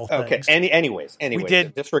blameless in all things. Okay. Anyways, we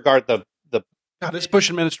did disregard the. God, this Bush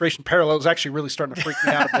administration parallel is actually really starting to freak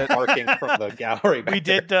me out a bit. Barking from the gallery. We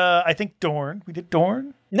did. I think Dorn. We did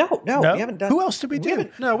Dorn. No, we haven't done. Who else did we do?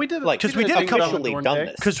 No, we did. Because we did officially done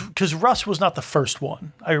this. Because Russ was not the first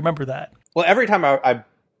one. I remember that. Well, every time I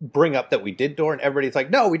bring up that we did Dorn, everybody's like,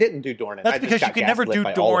 "No, we didn't do Dorn." And that's because you can never do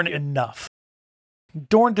Dorn enough.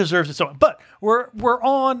 Dorn deserves its own. But we're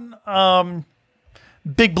on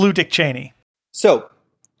Big Blue Dick Cheney. So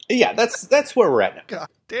yeah, that's where we're at now. God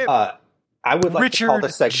damn. I would like Richard to call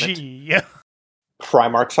this segment G.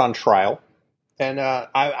 Primarchs on Trial. And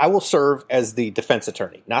I will serve as the defense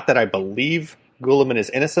attorney. Not that I believe Guilliman is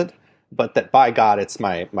innocent, but that by God, it's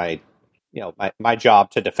my job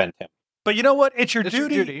to defend him. But you know what? It's your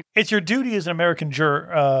duty. It's your duty as an American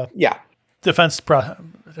defense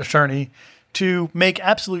attorney to make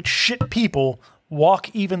absolute shit people walk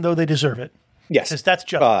even though they deserve it. Yes. Because that's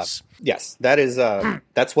justice. Yes. That is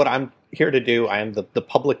that's what I'm here to do. I am the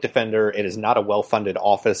public defender. It is not a well-funded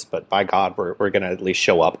office, but by God, we're going to at least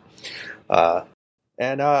show up. I'll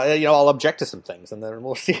object to some things, and then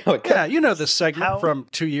we'll see how it goes. Yeah, you know this segment from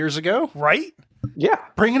 2 years ago. Right? Yeah.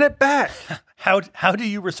 Bringing it back. How do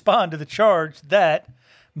you respond to the charge that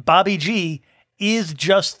Bobby G is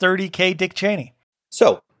just 30K Dick Cheney?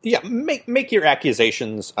 So, yeah, make your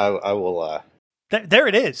accusations. I will... There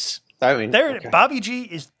it is. I mean... Bobby G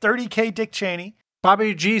is 30K Dick Cheney.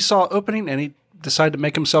 Bobby G saw opening, and he decided to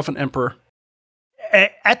make himself an emperor.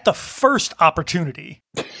 At the first opportunity.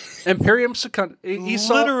 Imperium Secund. He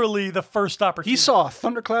saw literally the first opportunity. He saw a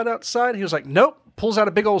thundercloud outside. He was like, nope. Pulls out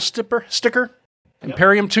a big old sticker.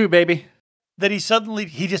 Imperium 2, baby. That he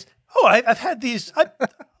just, I've had these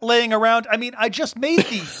laying around. I mean, I just made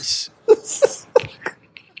these.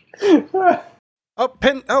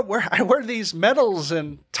 Where these medals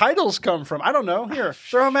and titles come from? I don't know. Here,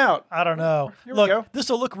 throw them out. I don't know. Here we go. This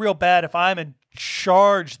will look real bad if I'm in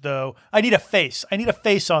charge, though. I need a face. I need a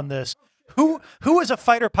face on this. Who is a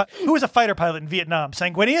fighter pilot in Vietnam?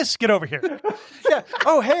 Sanguinius, get over here. Yeah.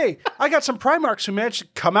 Oh, hey, I got some Primarchs who managed to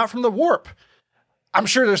come out from the warp. I'm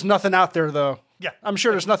sure there's nothing out there, though. Yeah. I'm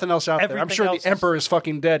sure there's nothing else out there. I'm sure the Emperor is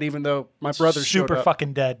fucking dead, even though my brother super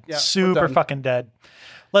fucking dead. Yeah, super fucking dead.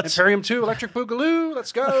 Imperium 2, Electric Boogaloo,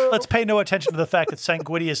 let's go. Let's pay no attention to the fact that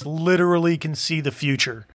Sanguinius literally can see the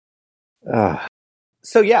future.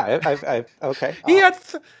 So yeah, I've okay. He had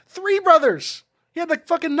 3 brothers. He had the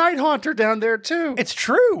fucking Night Haunter down there too. It's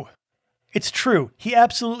true. It's true. He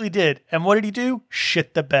absolutely did. And what did he do?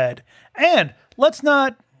 Shit the bed. And let's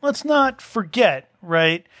not forget,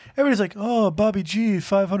 right? Everybody's like, oh, Bobby G,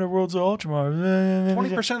 500 Worlds of Ultramar.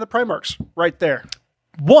 20% of the Primarchs, right there.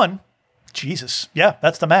 One, Jesus. Yeah,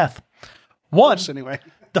 that's the math. One, Anyway.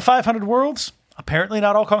 the 500 worlds, apparently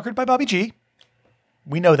not all conquered by Bobby G.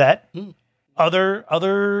 We know that.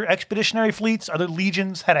 Other expeditionary fleets, other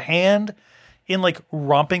legions had a hand in like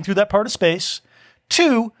romping through that part of space.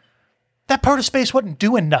 Two, that part of space wasn't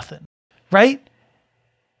doing nothing, right?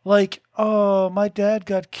 Like, oh, my dad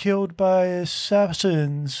got killed by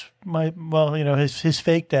assassins. His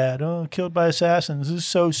fake dad. Oh, killed by assassins. This is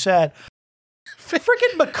so sad.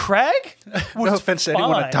 Freaking McCrag? No offense to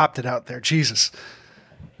anyone adopted out there. Jesus.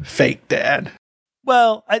 Fake dad.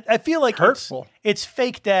 Well, I feel like hurtful. It's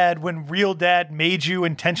fake dad when real dad made you,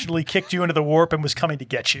 intentionally kicked you into the warp and was coming to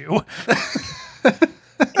get you.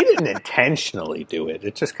 He didn't intentionally do it.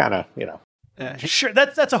 It just kind of, Sure,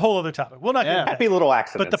 that's a whole other topic. We'll not get into that. Happy little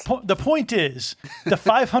accidents. But the point is, the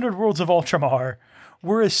 500 Worlds of Ultramar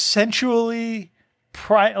were essentially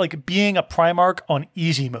being a Primarch on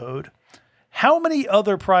easy mode. How many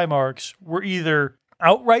other Primarchs were either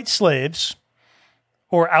outright slaves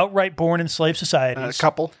or outright born in slave societies? A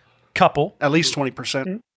couple. At least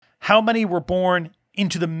 20%. How many were born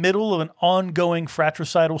into the middle of an ongoing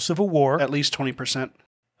fratricidal civil war? At least 20%.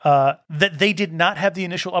 That they did not have the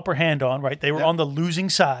initial upper hand on, right? They were on the losing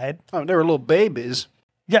side. Oh, they were little babies.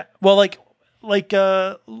 Yeah, well, like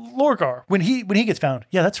Lorgar, when he gets found.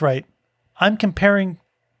 Yeah, that's right. I'm comparing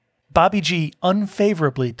Bobby G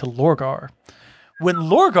unfavorably to Lorgar. When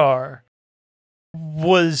Lorgar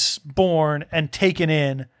was born and taken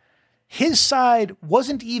in, his side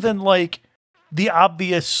wasn't even like the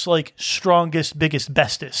obvious, like, strongest, biggest,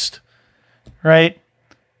 bestest, right?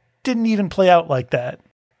 Didn't even play out like that.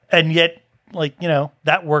 And yet,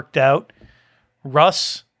 that worked out.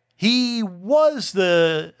 Russ, he was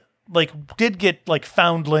did get,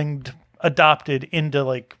 foundlinged, adopted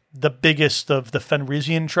into, the biggest of the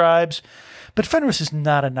Fenrisian tribes. But Fenris is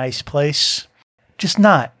not a nice place. Just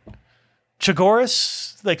not.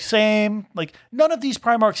 Chagoris, same. None of these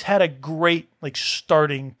Primarchs had a great,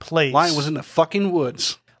 starting place. Lion was in the fucking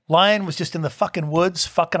woods. Lion was just in the fucking woods,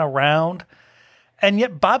 fucking around. And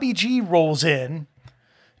yet Bobby G rolls in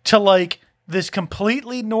to, this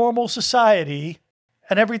completely normal society,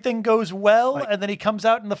 and everything goes well, and then he comes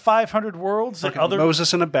out in the 500 worlds that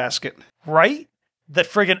Moses in a basket. Right? That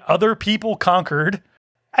friggin' other people conquered.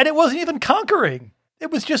 And it wasn't even conquering. It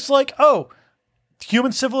was just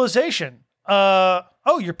human civilization.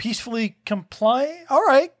 You're peacefully complying? All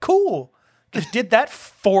right, cool. Just did that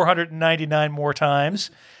 499 more times.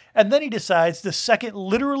 And then he decides the second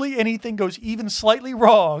literally anything goes even slightly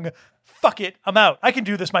wrong, fuck it, I'm out. I can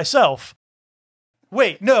do this myself.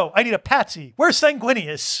 Wait, no, I need a patsy. Where's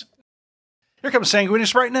Sanguinius? Here comes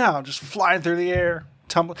Sanguinius right now, just flying through the air,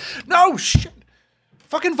 tumbling. No, shit.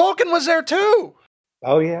 Fucking Vulcan was there too.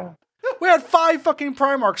 Oh, yeah. We had 5 fucking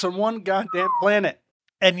Primarchs on one goddamn planet.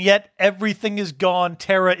 And yet everything is gone.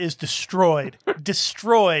 Terra is destroyed.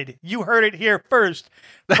 Destroyed. You heard it here first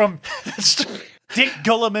from Dick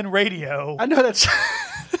Guilliman Radio. I know that's...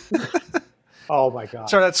 Oh, my God.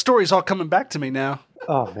 Sorry, that story's all coming back to me now.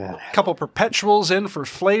 Oh, man. A couple perpetuals in for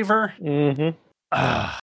flavor.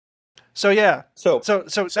 Mm-hmm. So, yeah. So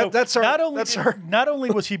that's our... Not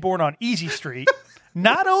only was he born on Easy Street,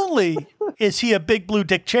 not only is he a big blue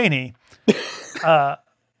Dick Cheney,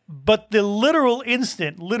 but the literal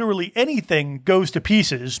instant, literally anything goes to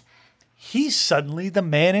pieces, he's suddenly the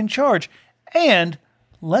man in charge. And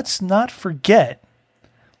let's not forget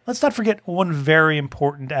one very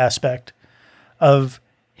important aspect of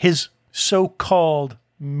his so-called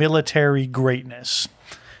military greatness.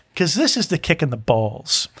 Because this is the kick in the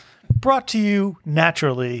balls. Brought to you,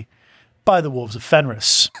 naturally, by the Wolves of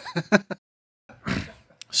Fenris.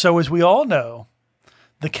 So as we all know,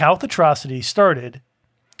 the Calth atrocity started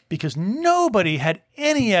because nobody had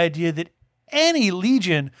any idea that any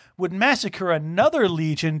legion would massacre another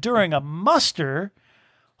legion during a muster.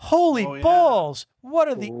 Holy balls. What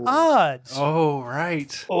are the odds? Oh,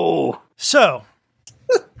 right. Oh. So,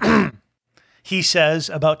 he says,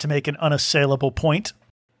 about to make an unassailable point,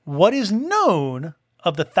 what is known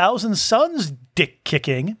of the Thousand Suns dick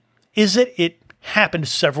kicking is that it happened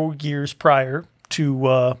several years prior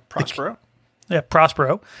to Prospero.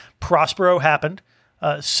 Prospero. Prospero happened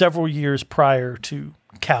several years prior to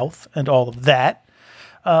Calth and all of that.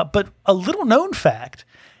 But a little known fact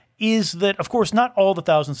is that, of course, not all the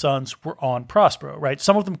Thousand Suns were on Prospero, right?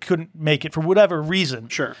 Some of them couldn't make it for whatever reason.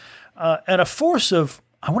 Sure. And a force of,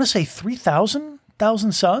 I want to say 3,000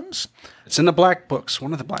 Suns? It's in the Black Books,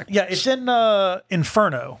 one of the Black Books. Yeah, it's in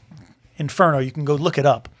Inferno. Inferno, you can go look it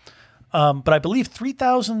up. But I believe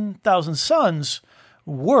 3,000 Suns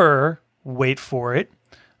were, wait for it,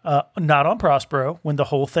 Not on Prospero when the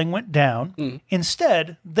whole thing went down.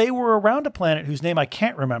 Instead, they were around a planet whose name I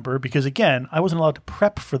can't remember because, again, I wasn't allowed to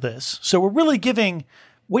prep for this. So we're really giving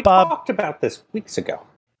We talked about this weeks ago.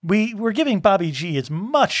 we're giving Bobby G as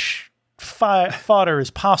much fodder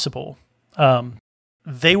as possible.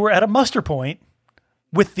 They were at a muster point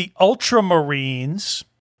with the Ultramarines,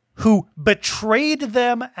 who betrayed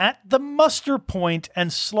them at the muster point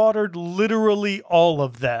and slaughtered literally all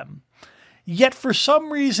of them. Yet for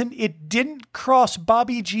some reason, it didn't cross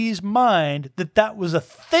Bobby G's mind that that was a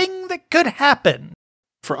thing that could happen.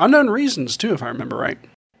 For unknown reasons, too, if I remember right.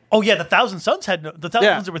 Oh yeah, the Thousand Sons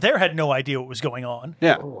that were there had no idea what was going on.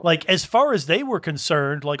 Yeah. Like, as far as they were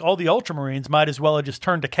concerned, like, all the Ultramarines might as well have just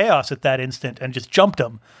turned to chaos at that instant and just jumped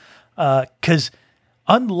them. Because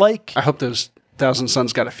unlike... I hope those Thousand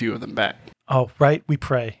Sons got a few of them back. Oh, right, we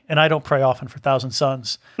pray. And I don't pray often for Thousand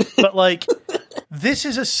Sons. But, like, this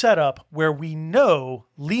is a setup where we know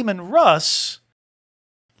Leman Russ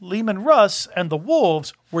and the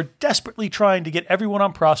Wolves were desperately trying to get everyone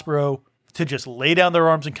on Prospero to just lay down their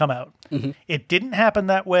arms and come out. Mm-hmm. It didn't happen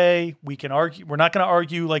that way. We can argue. We're not going to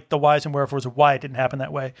argue like the whys and wherefores of why it didn't happen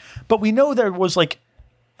that way. But we know there was like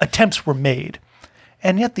attempts were made.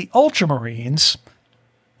 And yet the Ultramarines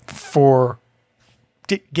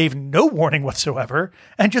gave no warning whatsoever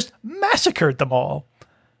and just massacred them all.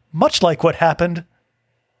 Much like what happened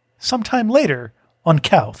sometime later on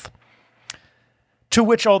Kauth. To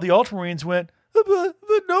which all the Ultramarines went, but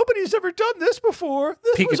nobody's ever done this before.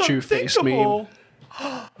 This Pikachu face meme.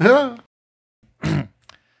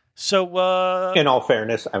 So, in all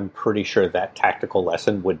fairness, I'm pretty sure that tactical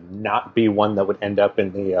lesson would not be one that would end up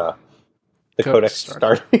in the Codex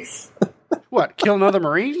Astartes. What? Kill another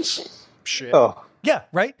Marines? Shit. Oh. Yeah,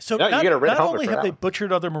 right? So no, not only have they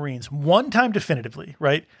butchered other Marines one time definitively,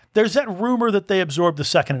 right? There's that rumor that they absorbed the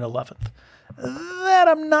 2nd and 11th. That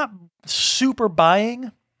I'm not super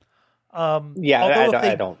buying.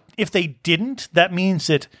 I don't. If they didn't, that means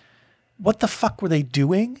that what the fuck were they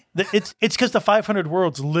doing? It's because the 500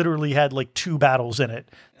 Worlds literally had like 2 battles in it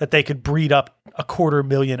that they could breed up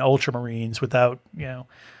 250,000 Ultramarines without, I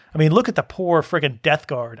mean, look at the poor friggin' Death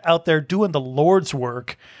Guard out there doing the Lord's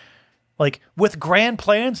work, like with grand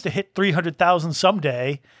plans to hit 300,000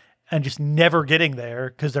 someday and just never getting there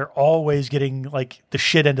because they're always getting like the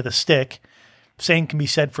shit end of the stick. Same can be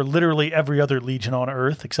said for literally every other legion on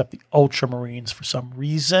Earth except the Ultramarines for some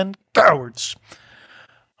reason. Cowards.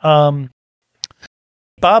 Bob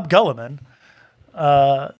Guilliman,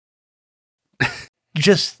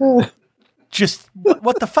 just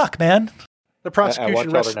what the fuck, man? The prosecution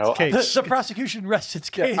rests its case. The prosecution rests its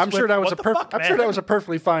case. I'm sure that was a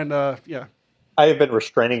perfectly fine. Yeah. I have been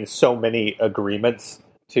restraining so many agreements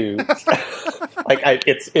to,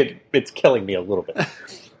 it's killing me a little bit.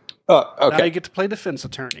 Okay. Now you get to play defense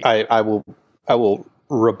attorney. I will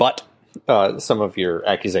rebut some of your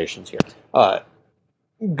accusations here.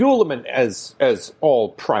 Guilliman, as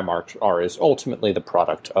all Primarchs are, is ultimately the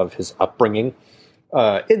product of his upbringing,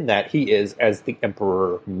 in that he is as the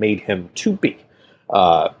Emperor made him to be.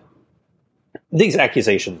 These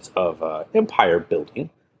accusations of empire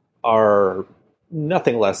building are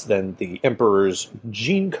nothing less than the Emperor's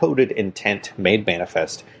gene-coded intent made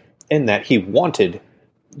manifest, in that he wanted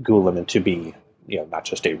Guilliman to be, not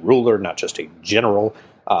just a ruler, not just a general,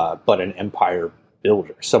 but an empire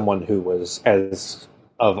builder, someone who was, as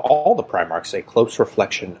of all the Primarchs, a close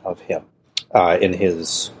reflection of him in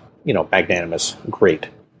his, magnanimous, great,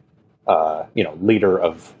 leader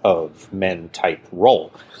of men type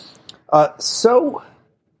role. So,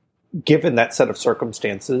 given that set of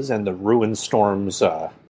circumstances and the Ruin Storm's,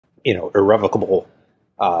 irrevocable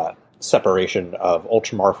separation of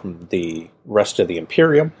Ultramar from the rest of the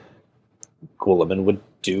Imperium, Guilliman would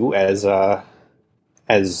do as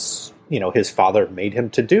his father made him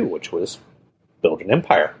to do, which was build an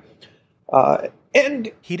empire.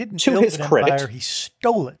 And he didn't to build his an credit, empire, he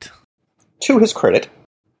stole it. To his credit,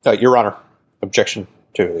 Your Honor, objection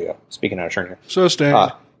to the speaking out of turn here. So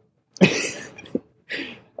stand.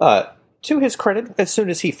 To his credit, as soon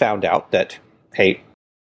as he found out that, hey,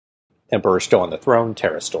 Emperor's still on the throne,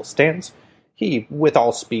 Terra still stands, he, with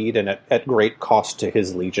all speed and at great cost to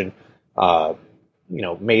his legion,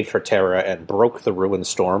 made for Terra and broke the Ruin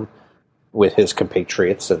Storm with his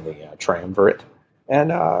compatriots in the Triumvirate.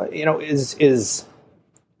 And, is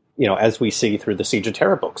as we see through the Siege of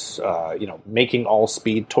Terra books, making all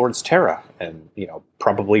speed towards Terra and,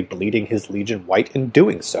 probably bleeding his legion white in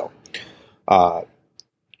doing so.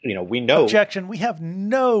 We know... Objection. We have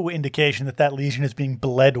no indication that legion is being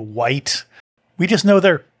bled white. We just know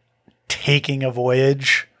they're taking a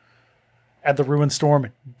voyage and the Ruin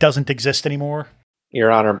Storm doesn't exist anymore.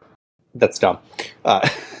 Your Honor, that's dumb.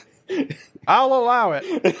 I'll allow it.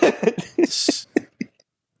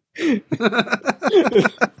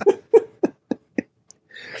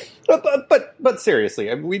 but seriously,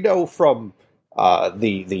 I mean, we know from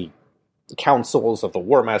the councils of the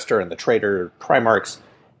War Master and the traitor Primarchs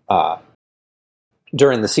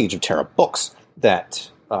during the Siege of Terra books that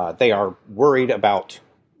they are worried about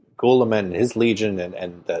Guilliman and his legion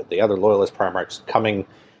and the other loyalist Primarchs coming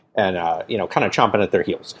and kind of chomping at their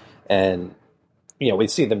heels. And we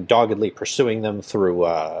see them doggedly pursuing them through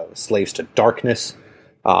Slaves to Darkness,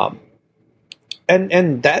 and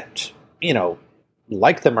that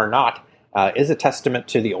like them or not, is a testament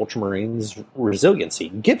to the Ultramarines' resiliency,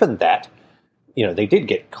 given that, they did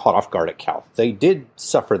get caught off guard at Calth. They did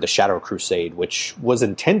suffer the Shadow Crusade, which was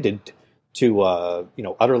intended to,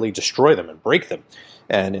 utterly destroy them and break them.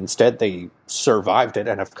 And instead, they survived it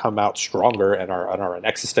and have come out stronger and are an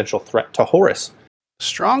existential threat to Horus.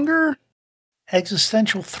 Stronger?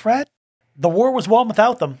 Existential threat? The war was won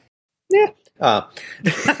without them. Yeah.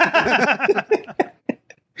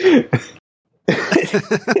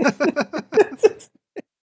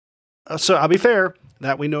 So I'll be fair,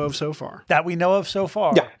 that we know of so far.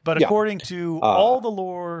 Yeah, but according to all the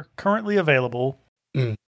lore currently available,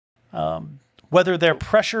 whether their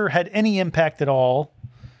pressure had any impact at all,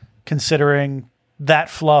 considering that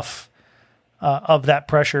fluff of that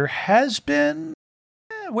pressure has been...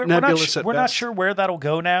 We're not sure where that'll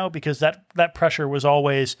go now, because that pressure was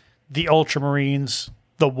always the Ultramarines,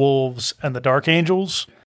 the Wolves, and the Dark Angels.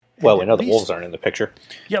 Well, we know the Wolves aren't in the picture.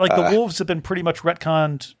 Yeah, the Wolves have been pretty much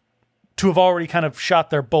retconned to have already kind of shot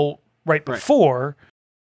their bolt right before.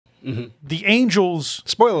 Mm-hmm. The Angels...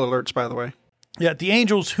 Spoiler alerts, by the way. Yeah, the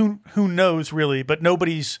Angels, who knows, really, but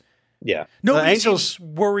nobody's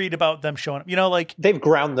worried about them showing up. They've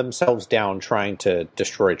ground themselves down trying to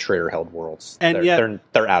destroy traitor-held worlds. And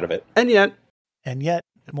they're out of it. And yet,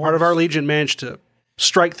 part of our Legion managed to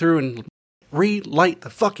strike through and relight the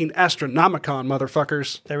fucking Astronomicon,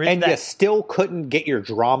 motherfuckers. You still couldn't get your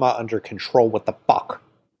drama under control. What the fuck?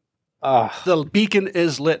 The beacon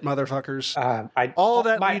is lit, motherfuckers.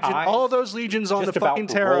 All those legions on the fucking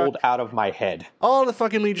Terra rolled out of my head. All the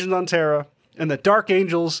fucking legions on Terra and the Dark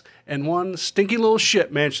Angels and one stinky little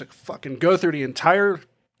ship managed to fucking go through the entire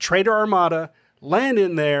traitor armada, land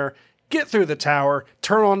in there, get through the tower,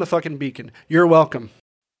 turn on the fucking beacon. You're welcome.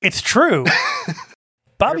 It's true.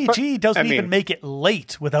 Bobby G doesn't even make it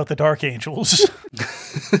late without the Dark Angels.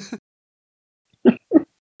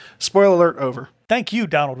 Spoiler alert, over. Thank you,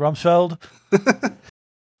 Donald Rumsfeld.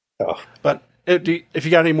 But if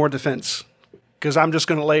you got any more defense, because I'm just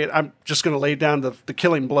going to lay down the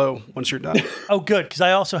killing blow once you're done. Oh, good, because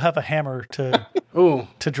I also have a hammer to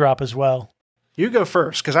drop as well. You go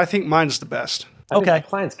first, because I think mine's the best. Okay. My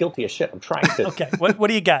client's guilty as shit. I'm trying to. Okay. What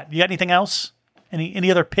do you got? You got anything else?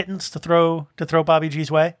 Any other pittance to throw Bobby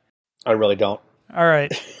G's way? I really don't. All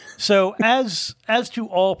right. So as to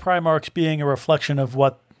all Primarchs being a reflection of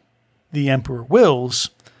what the Emperor wills,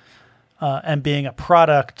 and being a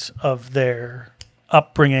product of their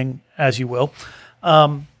upbringing, as you will,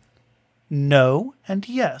 no and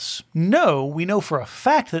yes. No, we know for a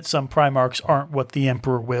fact that some Primarchs aren't what the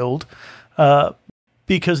Emperor willed,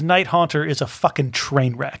 because Night Haunter is a fucking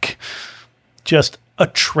train wreck. Just a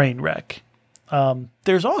train wreck.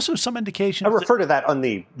 There's also some indication. I refer to that on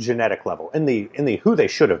the genetic level, in the who they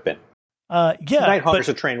should have been. Night Haunter's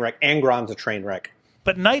a train wreck. Angron's a train wreck.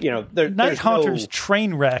 But Night Haunter's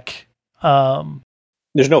train wreck.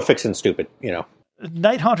 There's no fixing stupid.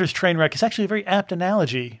 Night Haunter's train wreck is actually a very apt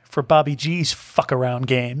analogy for Bobby G's fuck around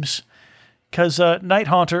games, because Night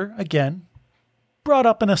Haunter, again, brought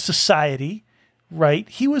up in a society, right?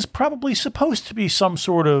 He was probably supposed to be some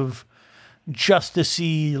sort of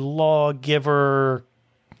justice-y lawgiver,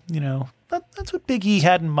 that's what Big E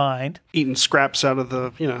had in mind. Eating scraps out of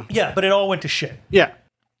the, Yeah, but it all went to shit. Yeah.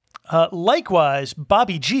 Likewise,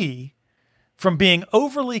 Bobby G, from being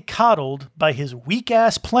overly coddled by his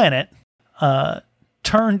weak-ass planet,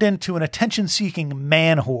 turned into an attention-seeking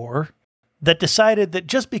man-whore that decided that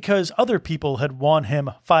just because other people had won him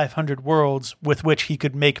 500 worlds with which he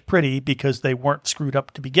could make pretty because they weren't screwed up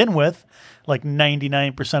to begin with, like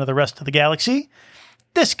 99% of the rest of the galaxy,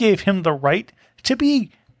 this gave him the right to be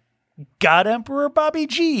God Emperor Bobby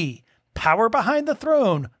G, power behind the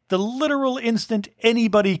throne, the literal instant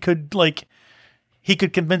anybody could, he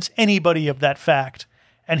could convince anybody of that fact,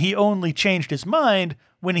 and he only changed his mind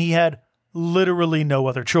when he had literally no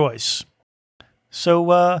other choice.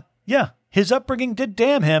 So, his upbringing did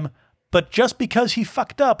damn him, but just because he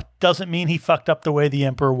fucked up doesn't mean he fucked up the way the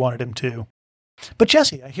Emperor wanted him to. But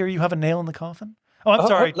Jesse, I hear you have a nail in the coffin. Oh, I'm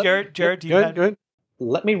sorry, Jared. Do you Go ahead.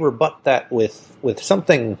 let me rebut that with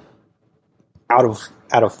something out of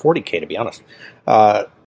 40K, to be honest.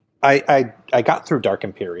 I got through Dark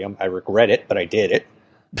Imperium. I regret it, but I did it.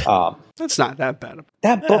 That's not that bad.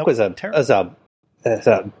 That book was a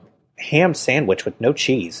ham sandwich with no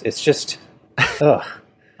cheese. It's just, ugh.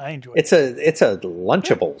 I enjoy it. It's a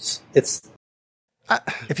Lunchables.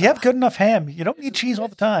 If you have good enough ham, you don't need cheese all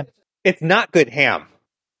the time. It's not good ham.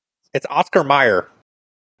 It's Oscar Mayer.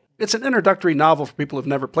 It's an introductory novel for people who've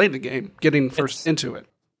never played the game, getting first into it.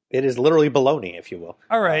 It is literally baloney, if you will.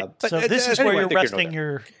 All right, so this is where you're resting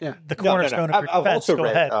the cornerstone of your I've defense. also Go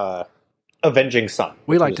read ahead. Avenging Sun.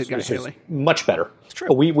 We liked it, Guy Haley. Much better. It's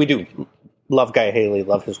true. We do love Guy Haley,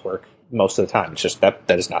 love his work most of the time. It's just that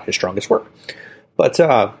is not his strongest work. But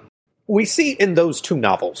we see in those two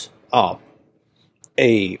novels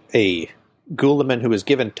a Guilliman who is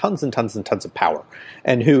given tons and tons and tons of power,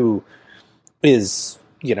 and who is,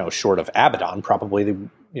 short of Abaddon, probably the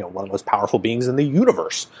one of the most powerful beings in the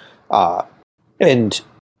universe. And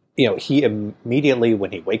he immediately,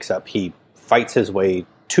 when he wakes up, he fights his way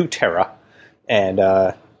to Terra, and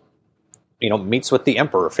meets with the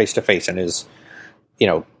Emperor face to face, and is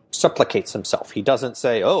supplicates himself. He doesn't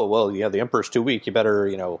say, "Oh, well, the Emperor's too weak. You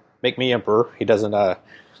better make me Emperor." He doesn't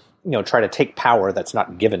try to take power that's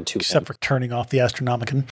not given to him. Except for turning off the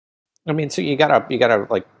Astronomicon. I mean, so you gotta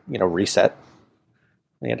reset.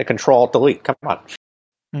 You had to Control Delete. Come on.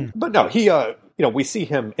 But no, he we see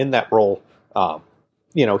him in that role.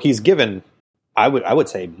 He's given, I would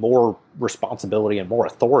say, more responsibility and more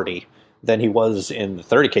authority than he was in the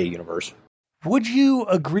 30K universe. Would you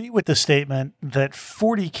agree with the statement that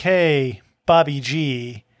 40K Bobby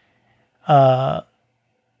G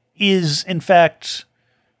is in fact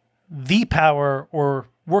the power, or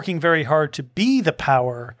working very hard to be the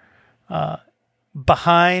power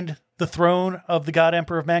behind the throne of the God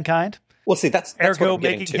Emperor of Mankind? Well, see, that's ergo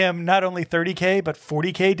making him not only 30K but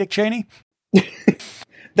 40K Dick Cheney.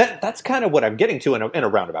 That's kind of what I'm getting to in a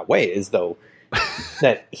roundabout way, is though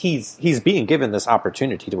that he's being given this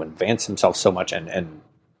opportunity to advance himself so much,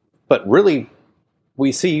 but really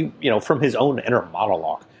we see from his own inner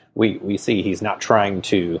monologue we see he's not trying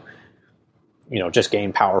to just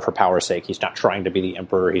gain power for power's sake. He's not trying to be the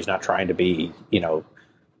Emperor. He's not trying to be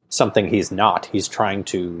something he's not. He's trying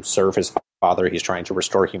to serve his father. He's trying to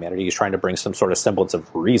restore humanity. He's trying to bring some sort of semblance of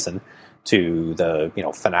reason to the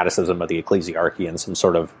fanaticism of the ecclesiarchy, and some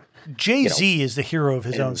sort of Jay-Z is the hero of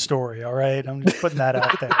his own story. All right, I'm just putting that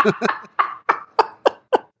out there.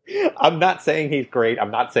 I'm not saying he's great.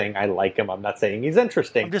 I'm not saying I like him. I'm not saying he's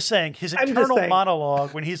interesting. I'm just saying his internal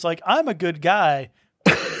monologue when he's like, "I'm a good guy,"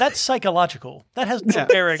 that's psychological. That has no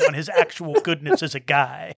bearing on his actual goodness as a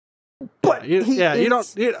guy. But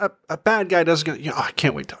a bad guy doesn't go, I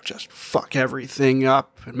can't wait to just fuck everything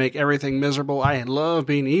up and make everything miserable. I love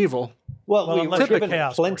being evil. Well, we've given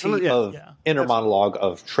plenty of inner monologue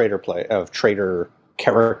of traitor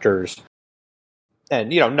characters, and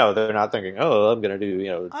no, they're not thinking, "Oh, I'm going to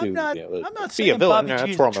do I'm not be a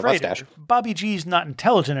villain, twirl my mustache." Bobby G's not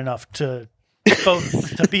intelligent enough to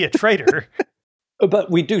be a traitor. But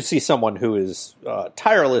we do see someone who is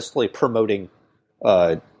tirelessly promoting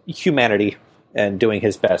humanity and doing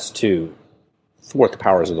his best to thwart the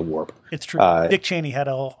powers of the warp. It's true. Dick Cheney had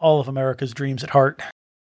all of America's dreams at heart.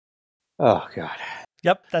 Oh, God.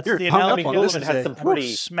 Yep, that's the analogy. Guilliman had some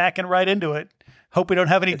pretty... smacking right into it. Hope we don't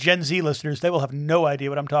have any Gen Z listeners. They will have no idea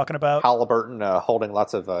what I'm talking about. Halliburton holding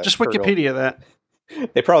lots of... just Wikipedia that.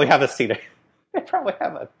 They probably have a seat. They probably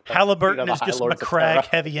have a... Halliburton is just McCrag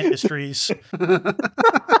Heavy Industries.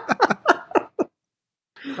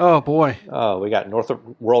 Oh, boy. Oh, we got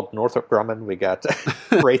Northrop Grumman. We got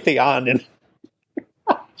Raytheon. And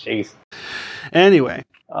jeez. Anyway.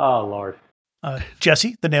 Oh, Lord.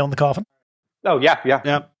 Jesse, the nail in the coffin. Oh,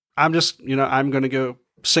 yeah. I'm just, I'm going to go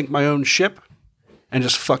sink my own ship and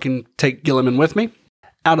just fucking take Guilliman with me.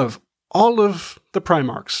 Out of all of the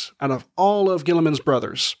Primarchs, out of all of Guilliman's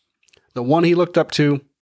brothers, the one he looked up to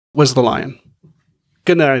was the Lion.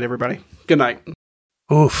 Good night, everybody. Good night.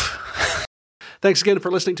 Oof. Thanks again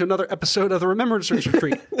for listening to another episode of the Remembrance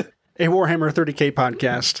Retreat, a Warhammer 30K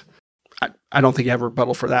podcast. I don't think you have a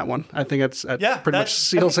rebuttal for that one. I think that's pretty much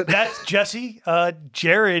seals it. That's Jesse.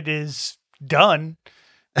 Jared is done.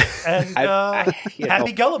 And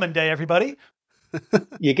happy Guilliman Day, everybody.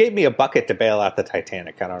 You gave me a bucket to bail out the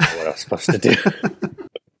Titanic. I don't know what I was supposed to do.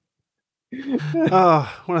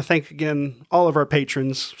 I want to thank again all of our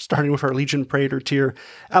patrons, starting with our Legion Praetor tier: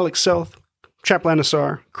 Alex Selth,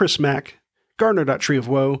 Chaplanisar, Chris Mack, Gardner.Tree of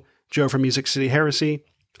Woe, Joe from Music City Heresy,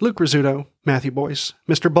 Luke Rizzuto, Matthew Boyce,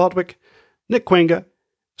 Mr. Baldwick, Nick Quenga,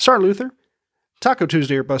 Sar Luther, Taco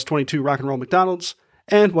Tuesday or Bus 22 Rock and Roll McDonald's,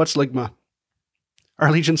 And what's Ligma?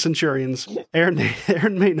 Our Legion Centurions,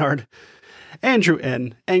 Aaron Maynard, Andrew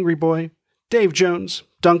N., Angry Boy, Dave Jones,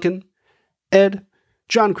 Duncan, Ed,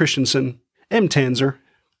 John Christensen, M. Tanzer,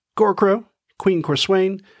 Gorkrow, Queen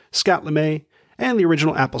Corswain, Scott LeMay, and the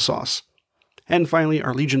original Applesauce. And finally,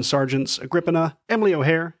 our Legion Sergeants, Agrippina, Emily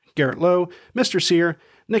O'Hare, Garrett Lowe, Mr. Sear,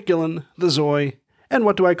 Nick Gillen, The Zoy, and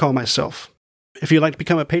What Do I Call Myself? If you'd like to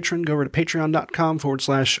become a patron, go over to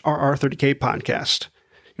patreon.com/RR30K podcast.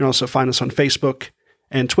 You can also find us on Facebook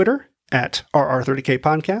and Twitter at RR30K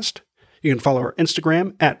podcast. You can follow our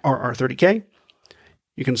Instagram at RR30K.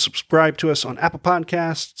 You can subscribe to us on Apple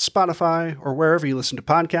Podcasts, Spotify, or wherever you listen to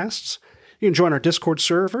podcasts. You can join our Discord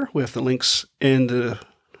server with the links in the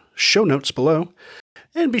show notes below.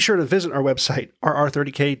 And be sure to visit our website,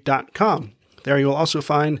 rr30k.com. There you will also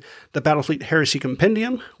find the Battlefleet Heresy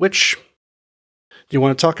Compendium, which... Do you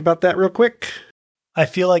want to talk about that real quick? I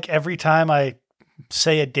feel like every time I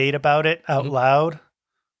say a date about it out loud,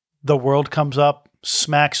 the world comes up,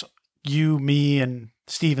 smacks you, me, and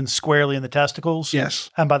Steven squarely in the testicles. Yes.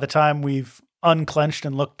 And by the time we've unclenched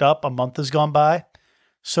and looked up, a month has gone by.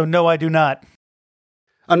 So no, I do not.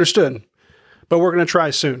 Understood. But we're going to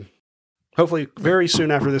try soon. Hopefully very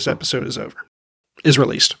soon after this episode is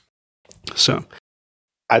released. So...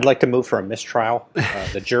 I'd like to move for a mistrial.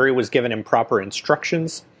 The jury was given improper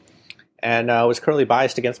instructions and was clearly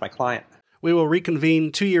biased against my client. We will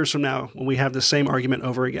reconvene 2 years from now when we have the same argument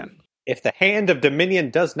over again. If the hand of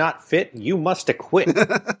Dominion does not fit, you must acquit.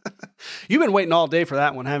 You've been waiting all day for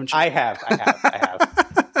that one, haven't you? I have.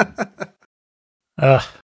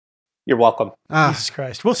 You're welcome. Jesus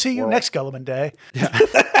Christ. We'll see you next Guilliman Day. Yeah.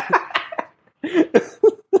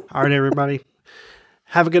 All right, everybody.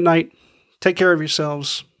 Have a good night. Take care of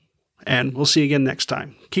yourselves, and we'll see you again next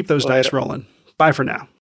time. Keep those dice rolling. Bye for now.